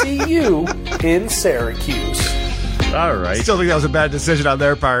 See you in Syracuse. All right. Still think that was a bad decision on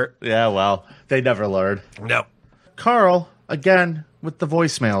their part. Yeah, well, they never learned. No. Carl, again, with the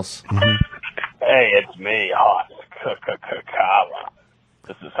voicemails. Hey, it's me, Hot Kava.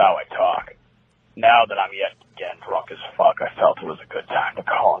 This is how I talk. Now that I'm yet again drunk as fuck, I felt it was a good time to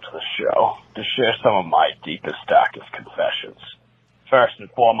call into the show to share some of my deepest, darkest confessions. First and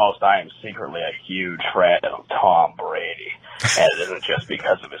foremost, I am secretly a huge fan of Tom Brady, and it isn't just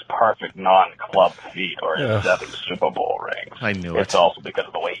because of his perfect non-club feet or his 7 Super Bowl rings. I knew It's also because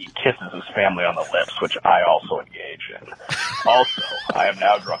of the way he kisses his family on the lips, which I also engage in. Also, I am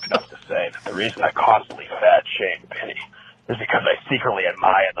now drunk enough to say that the reason I constantly fat shame Vinny is because I secretly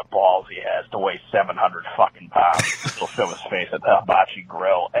admire the balls he has to weigh 700 fucking pounds and still show his face at the Hibachi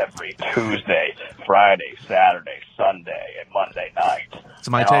Grill every Tuesday, Friday, Saturday, Sunday, and Monday night. It's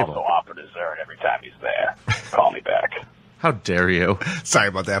my and table. Also offer dessert every time he's there. Call me back. How dare you? Sorry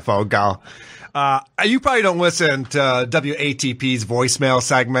about that phone call. You probably don't listen to WATP's voicemail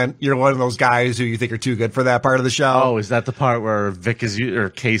segment. You're one of those guys who you think are too good for that part of the show. Oh, is that the part where Vic is or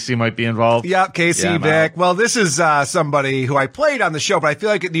Casey might be involved? Yeah, Casey, Vic. Well, this is somebody who I played on the show, but I feel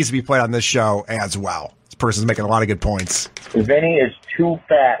like it needs to be played on this show as well. This person's making a lot of good points. Vinny is too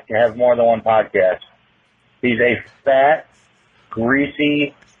fat to have more than one podcast. He's a fat,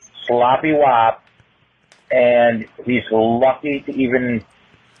 greasy, sloppy wop, and he's lucky to even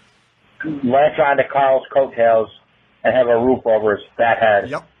latch onto Carl's coattails and have a roof over his fat head.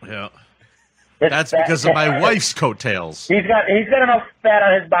 Yep. Yeah. That's because of my wife's coattails. He's got enough fat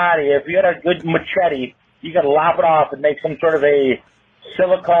on his body. If you had a good machete, you could lop it off and make some sort of a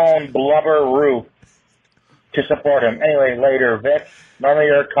silicone blubber roof to support him. Anyway, later, Vic. Normally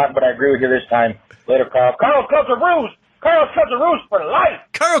you're a cunt, but I agree with you this time. Later, Carl. Carl cuts a roost. Carl cuts a roost for life.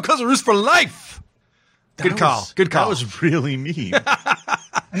 Carl cuts a roost for life. Good call. Good call. That was really mean.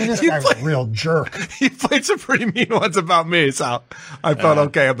 I mean, this guy's a real jerk. He played some pretty mean ones about me, so I felt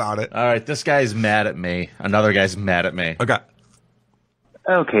okay about it. All right, this guy's mad at me. Another guy's mad at me. Okay.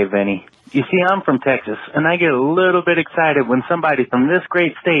 Okay, Vinny. You see, I'm from Texas, and I get a little bit excited when somebody from this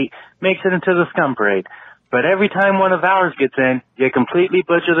great state makes it into the Scum Parade. But every time one of ours gets in, you completely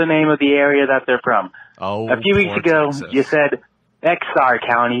butcher the name of the area that they're from. Oh, a few weeks ago, Texas. you said Exar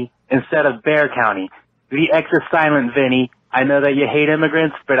County instead of Bear County. The X is silent, Vinny. I know that you hate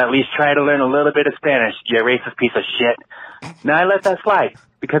immigrants, but at least try to learn a little bit of Spanish, you racist piece of shit. Now, I let that slide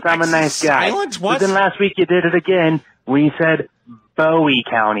because I'm a nice guy. Silent? What? But then last week you did it again when you said Bowie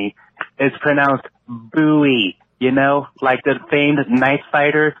County. It's pronounced Bowie, you know, like the famed knife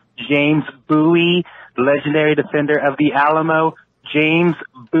fighter James Bowie, legendary defender of the Alamo, James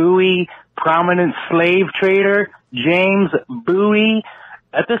Bowie, prominent slave trader James Bowie.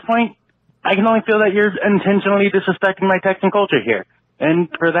 At this point, I can only feel that you're intentionally disrespecting my Texan culture here. And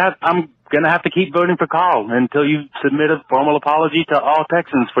for that, I'm going to have to keep voting for Carl until you submit a formal apology to all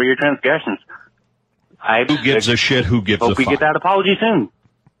Texans for your transgressions. Who gives a shit? Who gives a Hope we fuck? get that apology soon.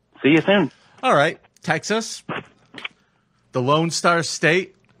 See you soon. All right. Texas, the Lone Star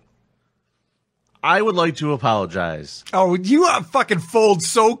State. I would like to apologize. Oh, you fucking fold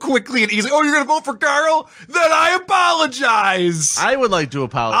so quickly and easily. Oh, you're going to vote for Karl? Then I apologize. I would like to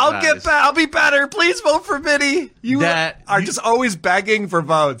apologize. I'll be better. Please vote for Vinnie. You are just always begging for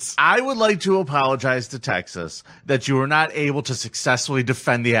votes. I would like to apologize to Texas that you were not able to successfully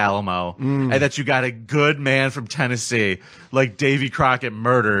defend the Alamo and that you got a good man from Tennessee like Davy Crockett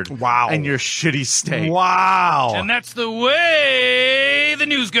murdered. Wow. In your shitty state. Wow. And that's the way the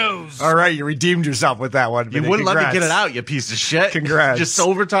news goes. All right, you redeemed yourself with that one. You wouldn't let me get it out, you piece of shit. Congrats. Just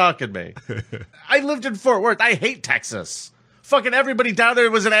over talking me. I lived in Fort Worth. I hate Texas. Fucking everybody down there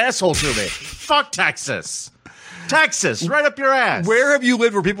was an asshole to me. Fuck Texas. Texas, right up your ass. Where have you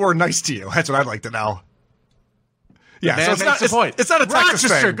lived where people were nice to you? That's what I'd like to know. Yeah, Man so it's makes not, the point. It's not a Texas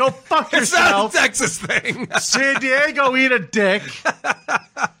Rochester, thing. go fuck yourself. It's not a Texas thing. San Diego, eat a dick.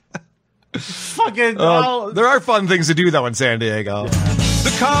 Fucking there are fun things to do though in San Diego. The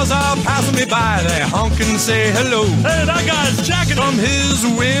cars are passing me by, they honk and say hello. Hey, that guy's jacking. From his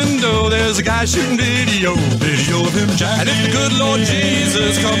window, there's a guy shooting video of him jacking. And if the good Lord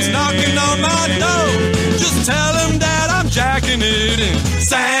Jesus comes knocking on my door, just tell him that I'm jacking it in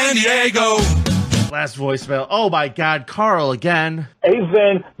San Diego. Last voicemail. Oh my God, Karl again. Hey,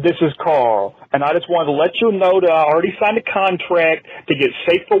 Vin, this is Carl, and I just wanted to let you know that I already signed a contract to get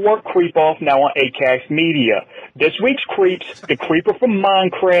Safe for Work Creep Off now on ACAST Media. This week's creeps, the creeper from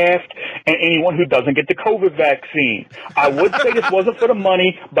Minecraft, and anyone who doesn't get the COVID vaccine. I would say this wasn't for the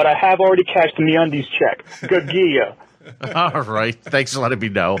money, but I have already cashed the MeUndies check. Good gear. All right. Thanks for letting me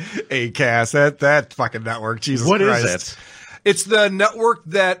know. ACAST, that fucking network. Jesus What Christ. is it? It's the network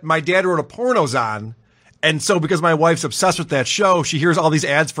that my dad wrote a pornos on. And so because my wife's obsessed with that show, she hears all these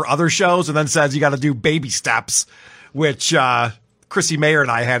ads for other shows and then says, you got to do baby steps, which Chrissy Mayer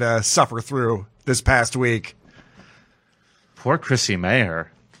and I had to suffer through this past week. Poor Chrissy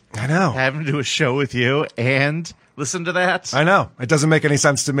Mayer. I know. Having to do a show with you and listen to that? I know. It doesn't make any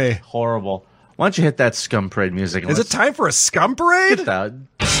sense to me. Horrible. Why don't you hit that Scum Parade music? Is it time for a Scum Parade? Get that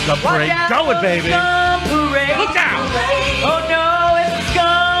Scum Parade going, baby. Scum Parade. Look out. Oh, no, it's the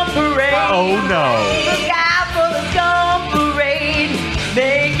Scum Parade. Oh, no. Look out for the Scum Parade.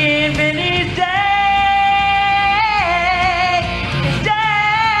 Making Vinnie's day. His day.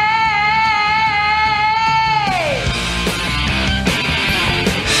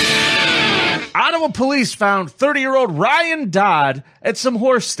 Ottawa police found 30-year-old Ryan Dodd at some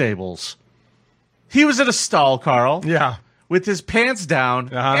horse stables. He was at a stall, Karl. Yeah. With his pants down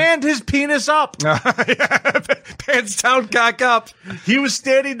and his penis up. Pants down, cock up. He was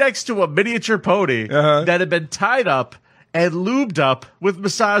standing next to a miniature pony that had been tied up and lubed up with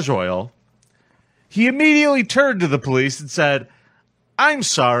massage oil. He immediately turned to the police and said, "I'm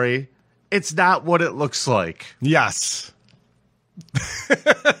sorry, it's not what it looks like." Yes.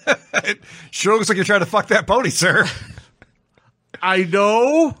 It sure looks like you're trying to fuck that pony, sir. I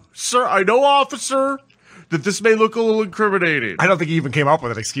know, sir. I know, officer, that this may look a little incriminating. I don't think he even came up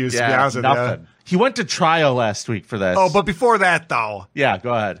with an excuse, to be honest with nothing. you. He went to trial last week for this. Oh, but before that, though. Yeah,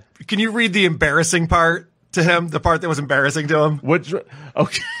 go ahead. Can you read the embarrassing part to him? The part that was embarrassing to him? Okay.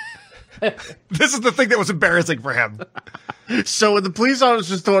 This is the thing that was embarrassing for him. So when the police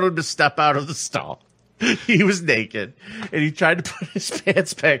officers told him to step out of the stall, he was naked, and he tried to put his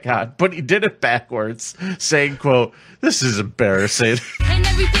pants back on, but he did it backwards, saying, quote, "This is embarrassing." And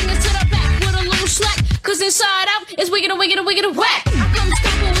everything is to the back with a little slack, cause inside out is wiggin' whack. I come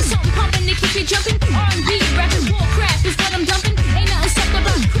scrapple with something pumping to keep you jumping. R&B, rapping, bullcrap is what I'm dumping. Ain't nothing stuck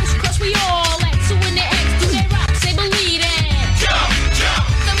about crisscross, we all like. So when the X do they rock, say believe it. Jump, jump.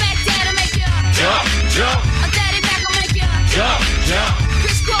 The Mac Dad'll make ya. Jump, jump. A daddy back will make ya. Jump, jump.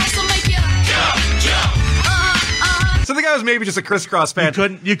 Crisscross will make ya. Jump, jump. So the guy was maybe just a crisscross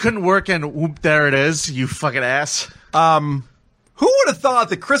fan. You couldn't work in Whoop There It Is, you fucking ass. Who would have thought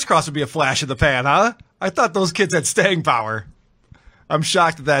that crisscross would be a flash in the pan, huh? I thought those kids had staying power. I'm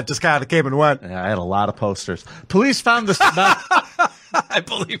shocked that just kind of came and went. Yeah, I had a lot of posters. Police found the smell. I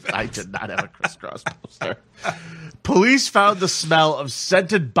believe it. I did not have a crisscross poster. Police found the smell of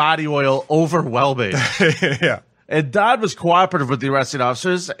scented body oil overwhelming. Yeah. And Dodd was cooperative with the arresting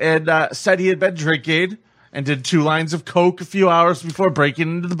officers and said he had been drinking and did 2 lines of coke a few hours before breaking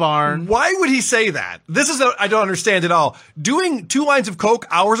into the barn. Why would he say that? This is I don't understand at all. Doing 2 lines of coke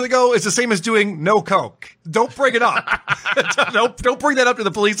hours ago is the same as doing no coke. Don't bring it up. Don't bring that up to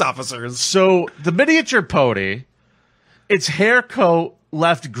the police officers. So the miniature pony, its hair coat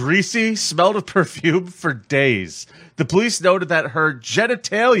left greasy, smelled of perfume for days. The police noted that her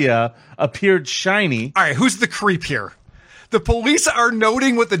genitalia appeared shiny. All right, who's the creep here? The police are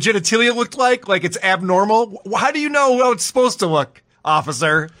noting what the genitalia looked like it's abnormal. How do you know how it's supposed to look,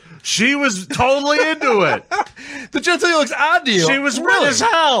 officer? She was totally into it. The genitalia looks odd to you. She was red as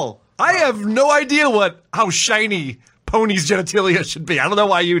hell. I have no idea how shiny Pony's genitalia should be. I don't know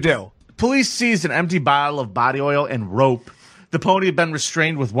why you do. Police seized an empty bottle of body oil and rope. The pony had been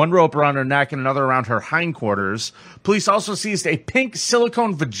restrained with one rope around her neck and another around her hindquarters. Police also seized a pink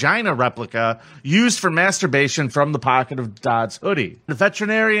silicone vagina replica used for masturbation from the pocket of Dodd's hoodie. The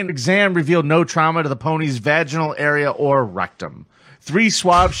veterinarian exam revealed no trauma to the pony's vaginal area or rectum. 3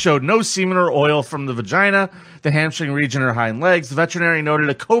 swabs showed no semen or oil from the vagina, the hamstring region, or hind legs. The veterinarian noted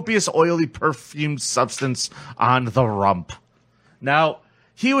a copious, oily, perfumed substance on the rump. Now,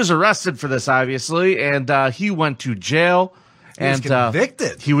 he was arrested for this, obviously, and he went to jail. He was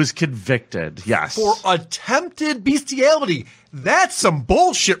convicted. He was convicted, yes. For attempted bestiality. That's some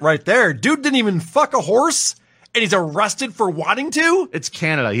bullshit right there. Dude didn't even fuck a horse, and he's arrested for wanting to? It's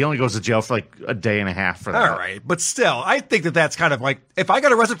Canada. He only goes to jail for like a day and a half for that. All right, but still, I think that's kind of like, if I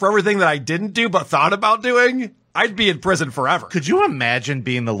got arrested for everything that I didn't do but thought about doing, I'd be in prison forever. Could you imagine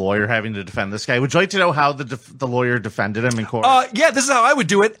being the lawyer having to defend this guy? Would you like to know how the lawyer defended him in court? Yeah, this is how I would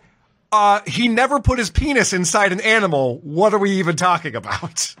do it. He never put his penis inside an animal. What are we even talking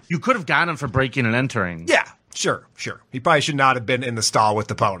about? You could have gotten him for breaking and entering. Yeah, sure. He probably should not have been in the stall with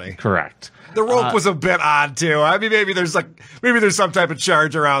the pony. Correct. The rope was a bit odd too. I mean, maybe there's some type of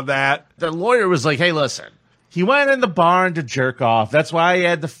charge around that. The lawyer was like, "Hey, listen, he went in the barn to jerk off. That's why he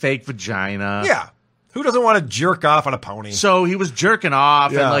had the fake vagina." Yeah. Who doesn't want to jerk off on a pony? So he was jerking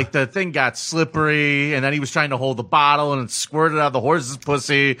off, and like the thing got slippery, and then he was trying to hold the bottle, and it squirted out of the horse's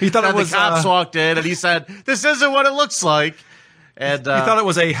pussy. He thought it was the cops walked in, and he said, "This isn't what it looks like." And he thought it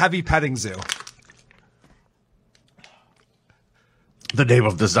was a heavy petting zoo. The name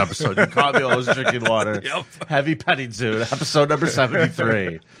of this episode. You caught me while I was drinking water. Yep. Heavy petting zoo, episode number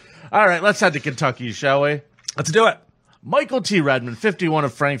 73. All right, let's head to Kentucky, shall we? Let's do it. Michael T. Redmond, 51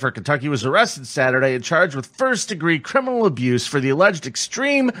 of Frankfort, Kentucky, was arrested Saturday and charged with first-degree criminal abuse for the alleged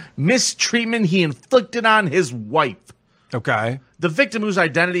extreme mistreatment he inflicted on his wife. Okay. The victim, whose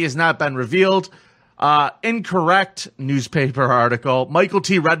identity has not been revealed, incorrect newspaper article, Michael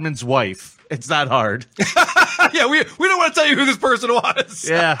T. Redmond's wife. It's not hard. Yeah, we don't want to tell you who this person was.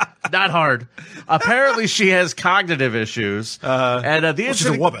 Yeah, not hard. Apparently, she has cognitive issues. And she's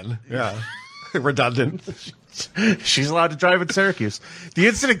a woman. Yeah. Redundant. She's allowed to drive in Syracuse. The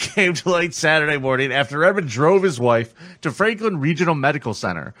incident came to light Saturday morning after Redmond drove his wife to Franklin Regional Medical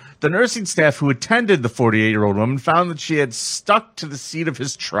Center. The nursing staff who attended the 48-year-old woman found that she had stuck to the seat of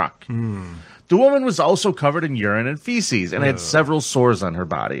his truck. The woman was also covered in urine and feces and had several sores on her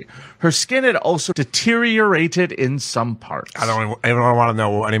body. Her skin had also deteriorated in some parts. I don't want to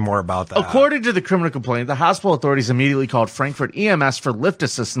know any more about that. According to the criminal complaint, the hospital authorities immediately called Frankfurt EMS for lift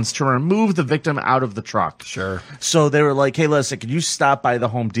assistance to remove the victim out of the truck. Sure. So they were like, "Hey, listen, can you stop by the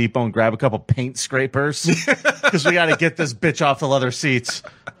Home Depot and grab a couple paint scrapers? Because we got to get this bitch off the leather seats."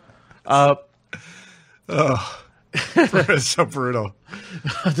 It's so brutal.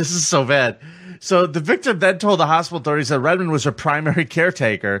 This is so bad. So the victim then told the hospital authorities that Redmond was her primary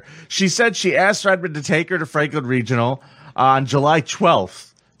caretaker. She said she asked Redmond to take her to Franklin Regional on July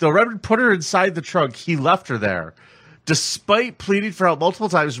 12th. Though Redmond put her inside the trunk, he left her there. Despite pleading for help multiple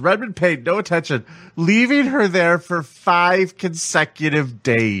times, Redmond paid no attention, leaving her there for 5 consecutive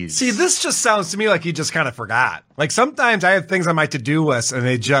days. See, this just sounds to me like he just kind of forgot. Like sometimes I have things on my to-do list and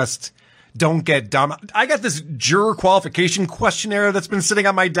they just don't get done. I got this juror qualification questionnaire that's been sitting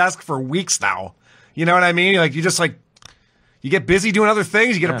on my desk for weeks now. You know what I mean? Like you get busy doing other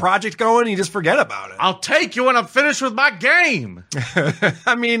things, you get a project going, and you just forget about it. I'll take you when I'm finished with my game.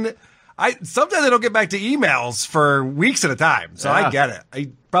 I mean, sometimes I don't get back to emails for weeks at a time, so I get it.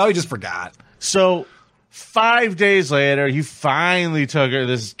 I probably just forgot. So 5 days later, he finally took her,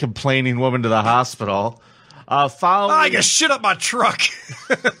 this complaining woman, to the hospital. I got shit up my truck.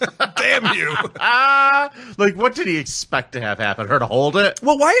 Damn you. Like, what did he expect to have happen? Her to hold it?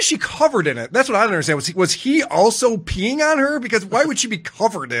 Well, why is she covered in it? That's what I don't understand. Was he also peeing on her? Because why would she be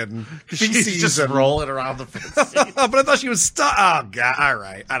covered in feces? She's just rolling around the seat. But I thought she was stuck. Oh, God. All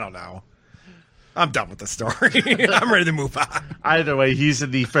right. I don't know. I'm done with the story. I'm ready to move on. Either way, he's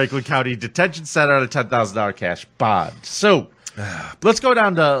in the Franklin County Detention Center on a $10,000 cash bond. So let's go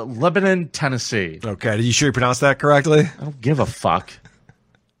down to Lebanon, Tennessee. Okay. Are you sure you pronounced that correctly? I don't give a fuck.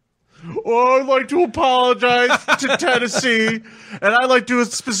 I'd like to apologize to Tennessee, and I'd like to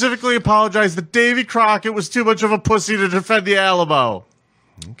specifically apologize that Davy Crockett was too much of a pussy to defend the Alamo.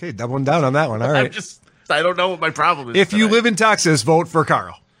 Okay, doubling down on that one. All right. I don't know what my problem is. If you live in Texas, vote for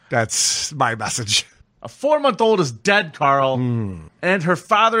Karl. That's my message. A 4-month-old is dead, Karl, and her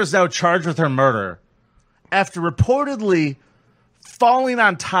father is now charged with her murder after reportedly falling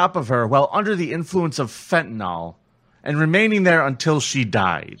on top of her while under the influence of fentanyl and remaining there until she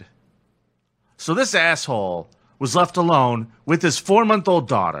died. So this asshole was left alone with his 4-month-old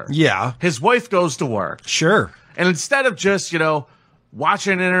daughter. Yeah. His wife goes to work. Sure. And instead of just,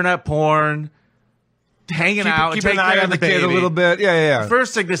 watching internet porn, hanging out, keep taking an eye care on of the kid a little bit. Yeah. The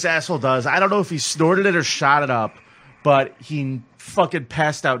first thing this asshole does, I don't know if he snorted it or shot it up, but he fucking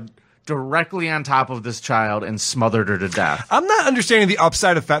passed out directly on top of this child and smothered her to death. I'm not understanding the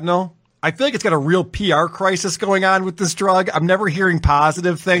upside of fentanyl. I feel like it's got a real PR crisis going on with this drug. I'm never hearing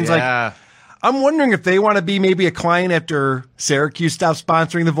positive things. Yeah. I'm wondering if they want to be maybe a client after Syracuse stops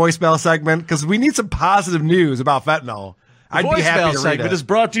sponsoring the voicemail segment, because we need some positive news about fentanyl. I'd be happy to read segment it. is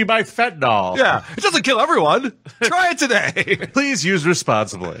brought to you by fentanyl. Yeah, it doesn't kill everyone. Try it today. Please use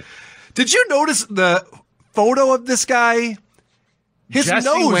responsibly. Did you notice the photo of this guy? Jesse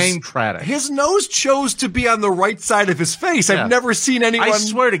Wayne Craddock. His nose chose to be on the right side of his face. Yeah. I've never seen anyone. I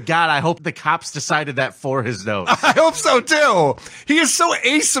swear to God, I hope the cops decided that for his nose. I hope so too. He is so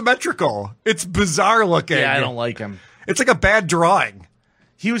asymmetrical. It's bizarre looking. Yeah, I don't like him. It's like a bad drawing.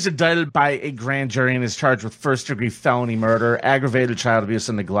 He was indicted by a grand jury and is charged with first-degree felony murder, aggravated child abuse,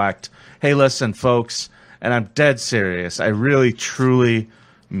 and neglect. Hey, listen, folks, and I'm dead serious. I really, truly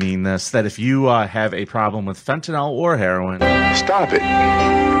mean this, that if you have a problem with fentanyl or heroin, stop it.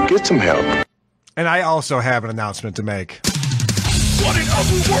 Get some help. And I also have an announcement to make. What an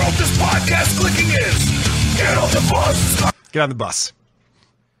ugly world this podcast clicking is! Get on the bus! Get on the bus.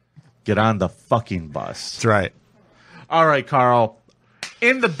 Get on the fucking bus. That's right. All right, Karl.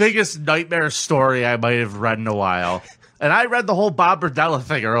 In the biggest nightmare story I might have read in a while, and I read the whole Bob Berdella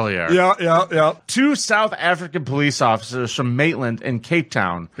thing earlier. Yeah. 2 South African police officers from Maitland and Cape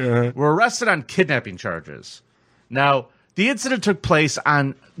Town were arrested on kidnapping charges. Now, the incident took place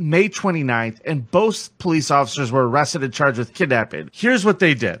on May 29th, and both police officers were arrested and charged with kidnapping. Here's what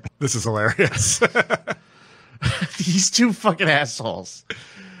they did. This is hilarious. These 2 fucking assholes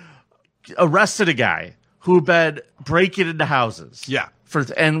arrested a guy who had been breaking into houses. Yeah.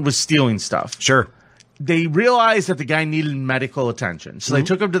 And was stealing stuff. Sure. They realized that the guy needed medical attention, so they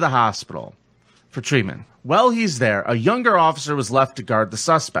took him to the hospital for treatment. While he's there, a younger officer was left to guard the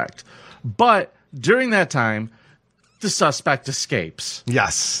suspect. But during that time, the suspect escapes.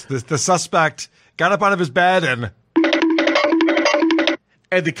 Yes. The suspect got up out of his bed and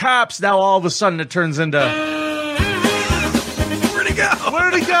the cops, now all of a sudden it turns into...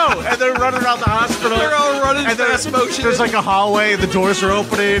 Where'd he go? And they're running around the hospital. They're all running fast motion. There's like a hallway, and the doors are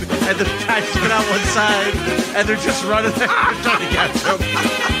opening, and the guy's coming out one side, and they're just running there trying to catch him.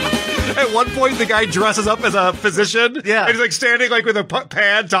 At one point, the guy dresses up as a physician. Yeah. And he's like standing like with a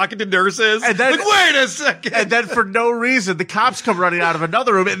pad talking to nurses. And then, like, wait a second. And then for no reason, the cops come running out of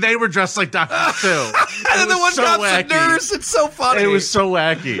another room, and they were dressed like doctors too. And then the one cop's a nurse. It's so funny. It was so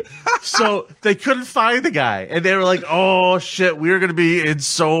wacky. So they couldn't find the guy, and they were like, "Oh shit, we're gonna be in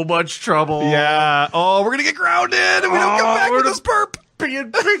so much trouble." Yeah. Oh, we're gonna get grounded, and we don't come back with this perp. Be in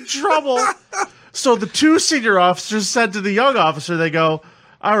big trouble. So the 2 senior officers said to the young officer, they go,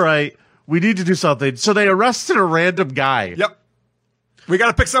 "All right, we need to do something." So they arrested a random guy. Yep. We got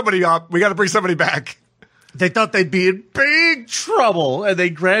to pick somebody up. We got to bring somebody back. They thought they'd be in big trouble, and they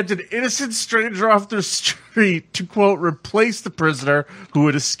grabbed an innocent stranger off the street to, quote, replace the prisoner who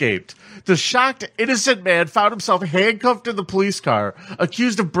had escaped. The shocked, innocent man found himself handcuffed in the police car,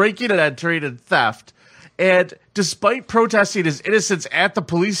 accused of breaking and entering and theft. And despite protesting his innocence at the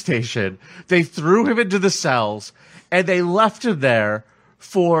police station, they threw him into the cells, and they left him there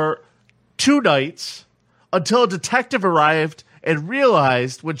for 2 nights until a detective arrived and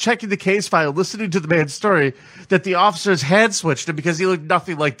realized, when checking the case file, listening to the man's story, that the officers had switched him because he looked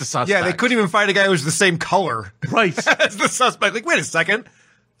nothing like the suspect. Yeah, they couldn't even find a guy who was the same color. Right. as the suspect. Like, wait a second.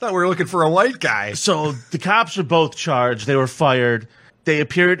 Thought we were looking for a white guy. So the cops were both charged. They were fired. They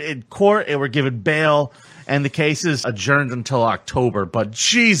appeared in court and were given bail. And the case is adjourned until October. But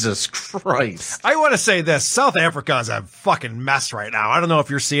Jesus Christ. I want to say this. South Africa is a fucking mess right now. I don't know if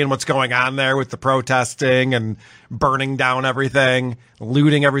you're seeing what's going on there with the protesting and burning down everything,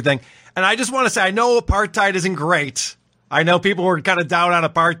 looting everything. And I just want to say, I know apartheid isn't great. I know people were kind of down on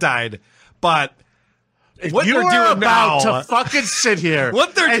apartheid. But what you they're are doing about now, to fucking sit here.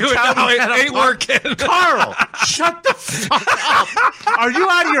 What they're doing now ain't working. Carl, shut the fuck up. Are you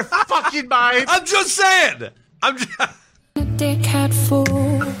out of your fucking mind? I'm just saying. A dickhead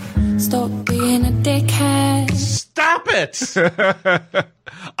fool. Stop being a dickhead. Stop it.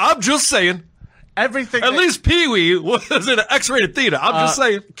 I'm just saying. Everything. At least Pee-wee was in an X-rated theater. I'm just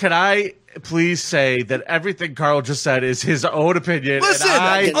saying. Can I please say that everything Carl just said is his own opinion? Listen,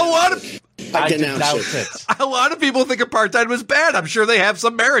 and a lot of a lot of people think apartheid was bad. I'm sure they have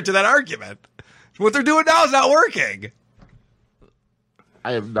some merit to that argument. What they're doing now is not working.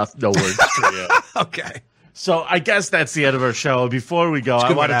 I have no words for you. Okay. So I guess that's the end of our show. Before we go,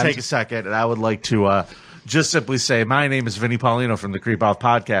 I want to man. take a second, and I would like to just simply say my name is Vinnie Paulino from the Creep Off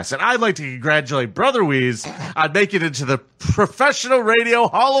Podcast, and I'd like to congratulate Brother Weeze on making it into the Professional Radio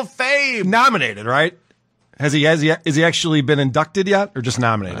Hall of Fame. Nominated, right? Has he actually been inducted yet, or just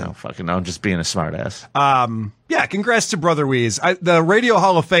nominated? I don't fucking know. I'm just being a smartass. Yeah, congrats to Brother Weeze. The Radio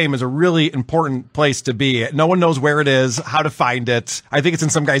Hall of Fame is a really important place to be. No one knows where it is, how to find it. I think it's in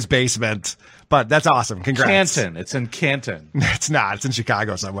some guy's basement, but that's awesome. Congrats. Canton. It's in Canton. It's not. It's in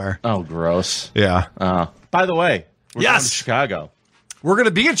Chicago somewhere. Oh, gross. Yeah. By the way, we're Yes. going to Chicago. We're going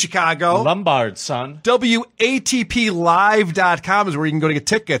to be in Chicago. Lombard, son. WATPlive.com is where you can go to get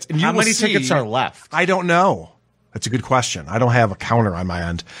tickets. And How many tickets are left? I don't know. That's a good question. I don't have a counter on my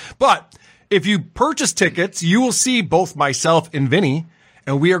end. But if you purchase tickets, you will see both myself and Vinny,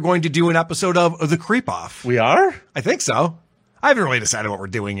 and we are going to do an episode of The Creep Off. We are? I think so. I haven't really decided what we're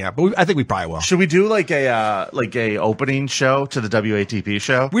doing yet, but I think we probably will. Should we do like a opening show to the WATP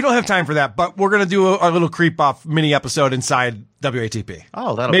show? We don't have time for that, but we're going to do a little Creep Off mini episode inside WATP.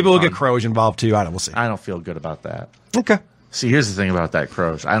 Oh, that'll Maybe be we'll fun. get Croge involved too. I don't know. We'll see. I don't feel good about that. Okay. See, here's the thing about that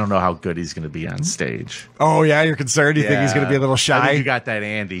Croge. I don't know how good he's going to be on stage. Oh, yeah? You're concerned? You think he's going to be a little shy? I think you got that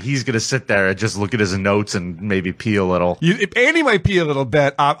Andy. He's going to sit there and just look at his notes and maybe pee a little. Andy might pee a little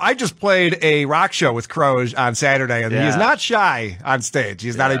bit. I just played a rock show with Croge on Saturday, and he's not shy on stage.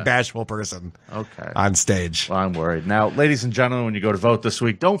 He's not a bashful person on stage. Well, I'm worried. Now, ladies and gentlemen, when you go to vote this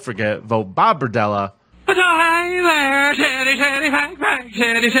week, don't forget, vote Bob Berdella.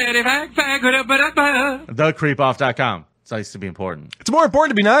 TheCreepoff.com. It's nice to be important. It's more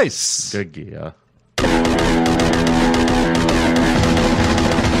important to be nice. Good gear.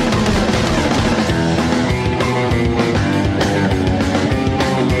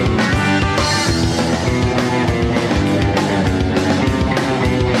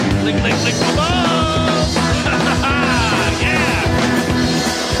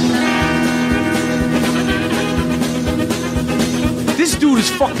 This dude is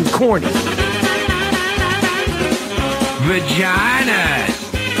fucking corny. Vaginas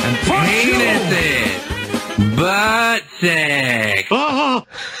and penises, butt sex.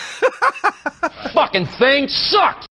 Fucking thing sucks.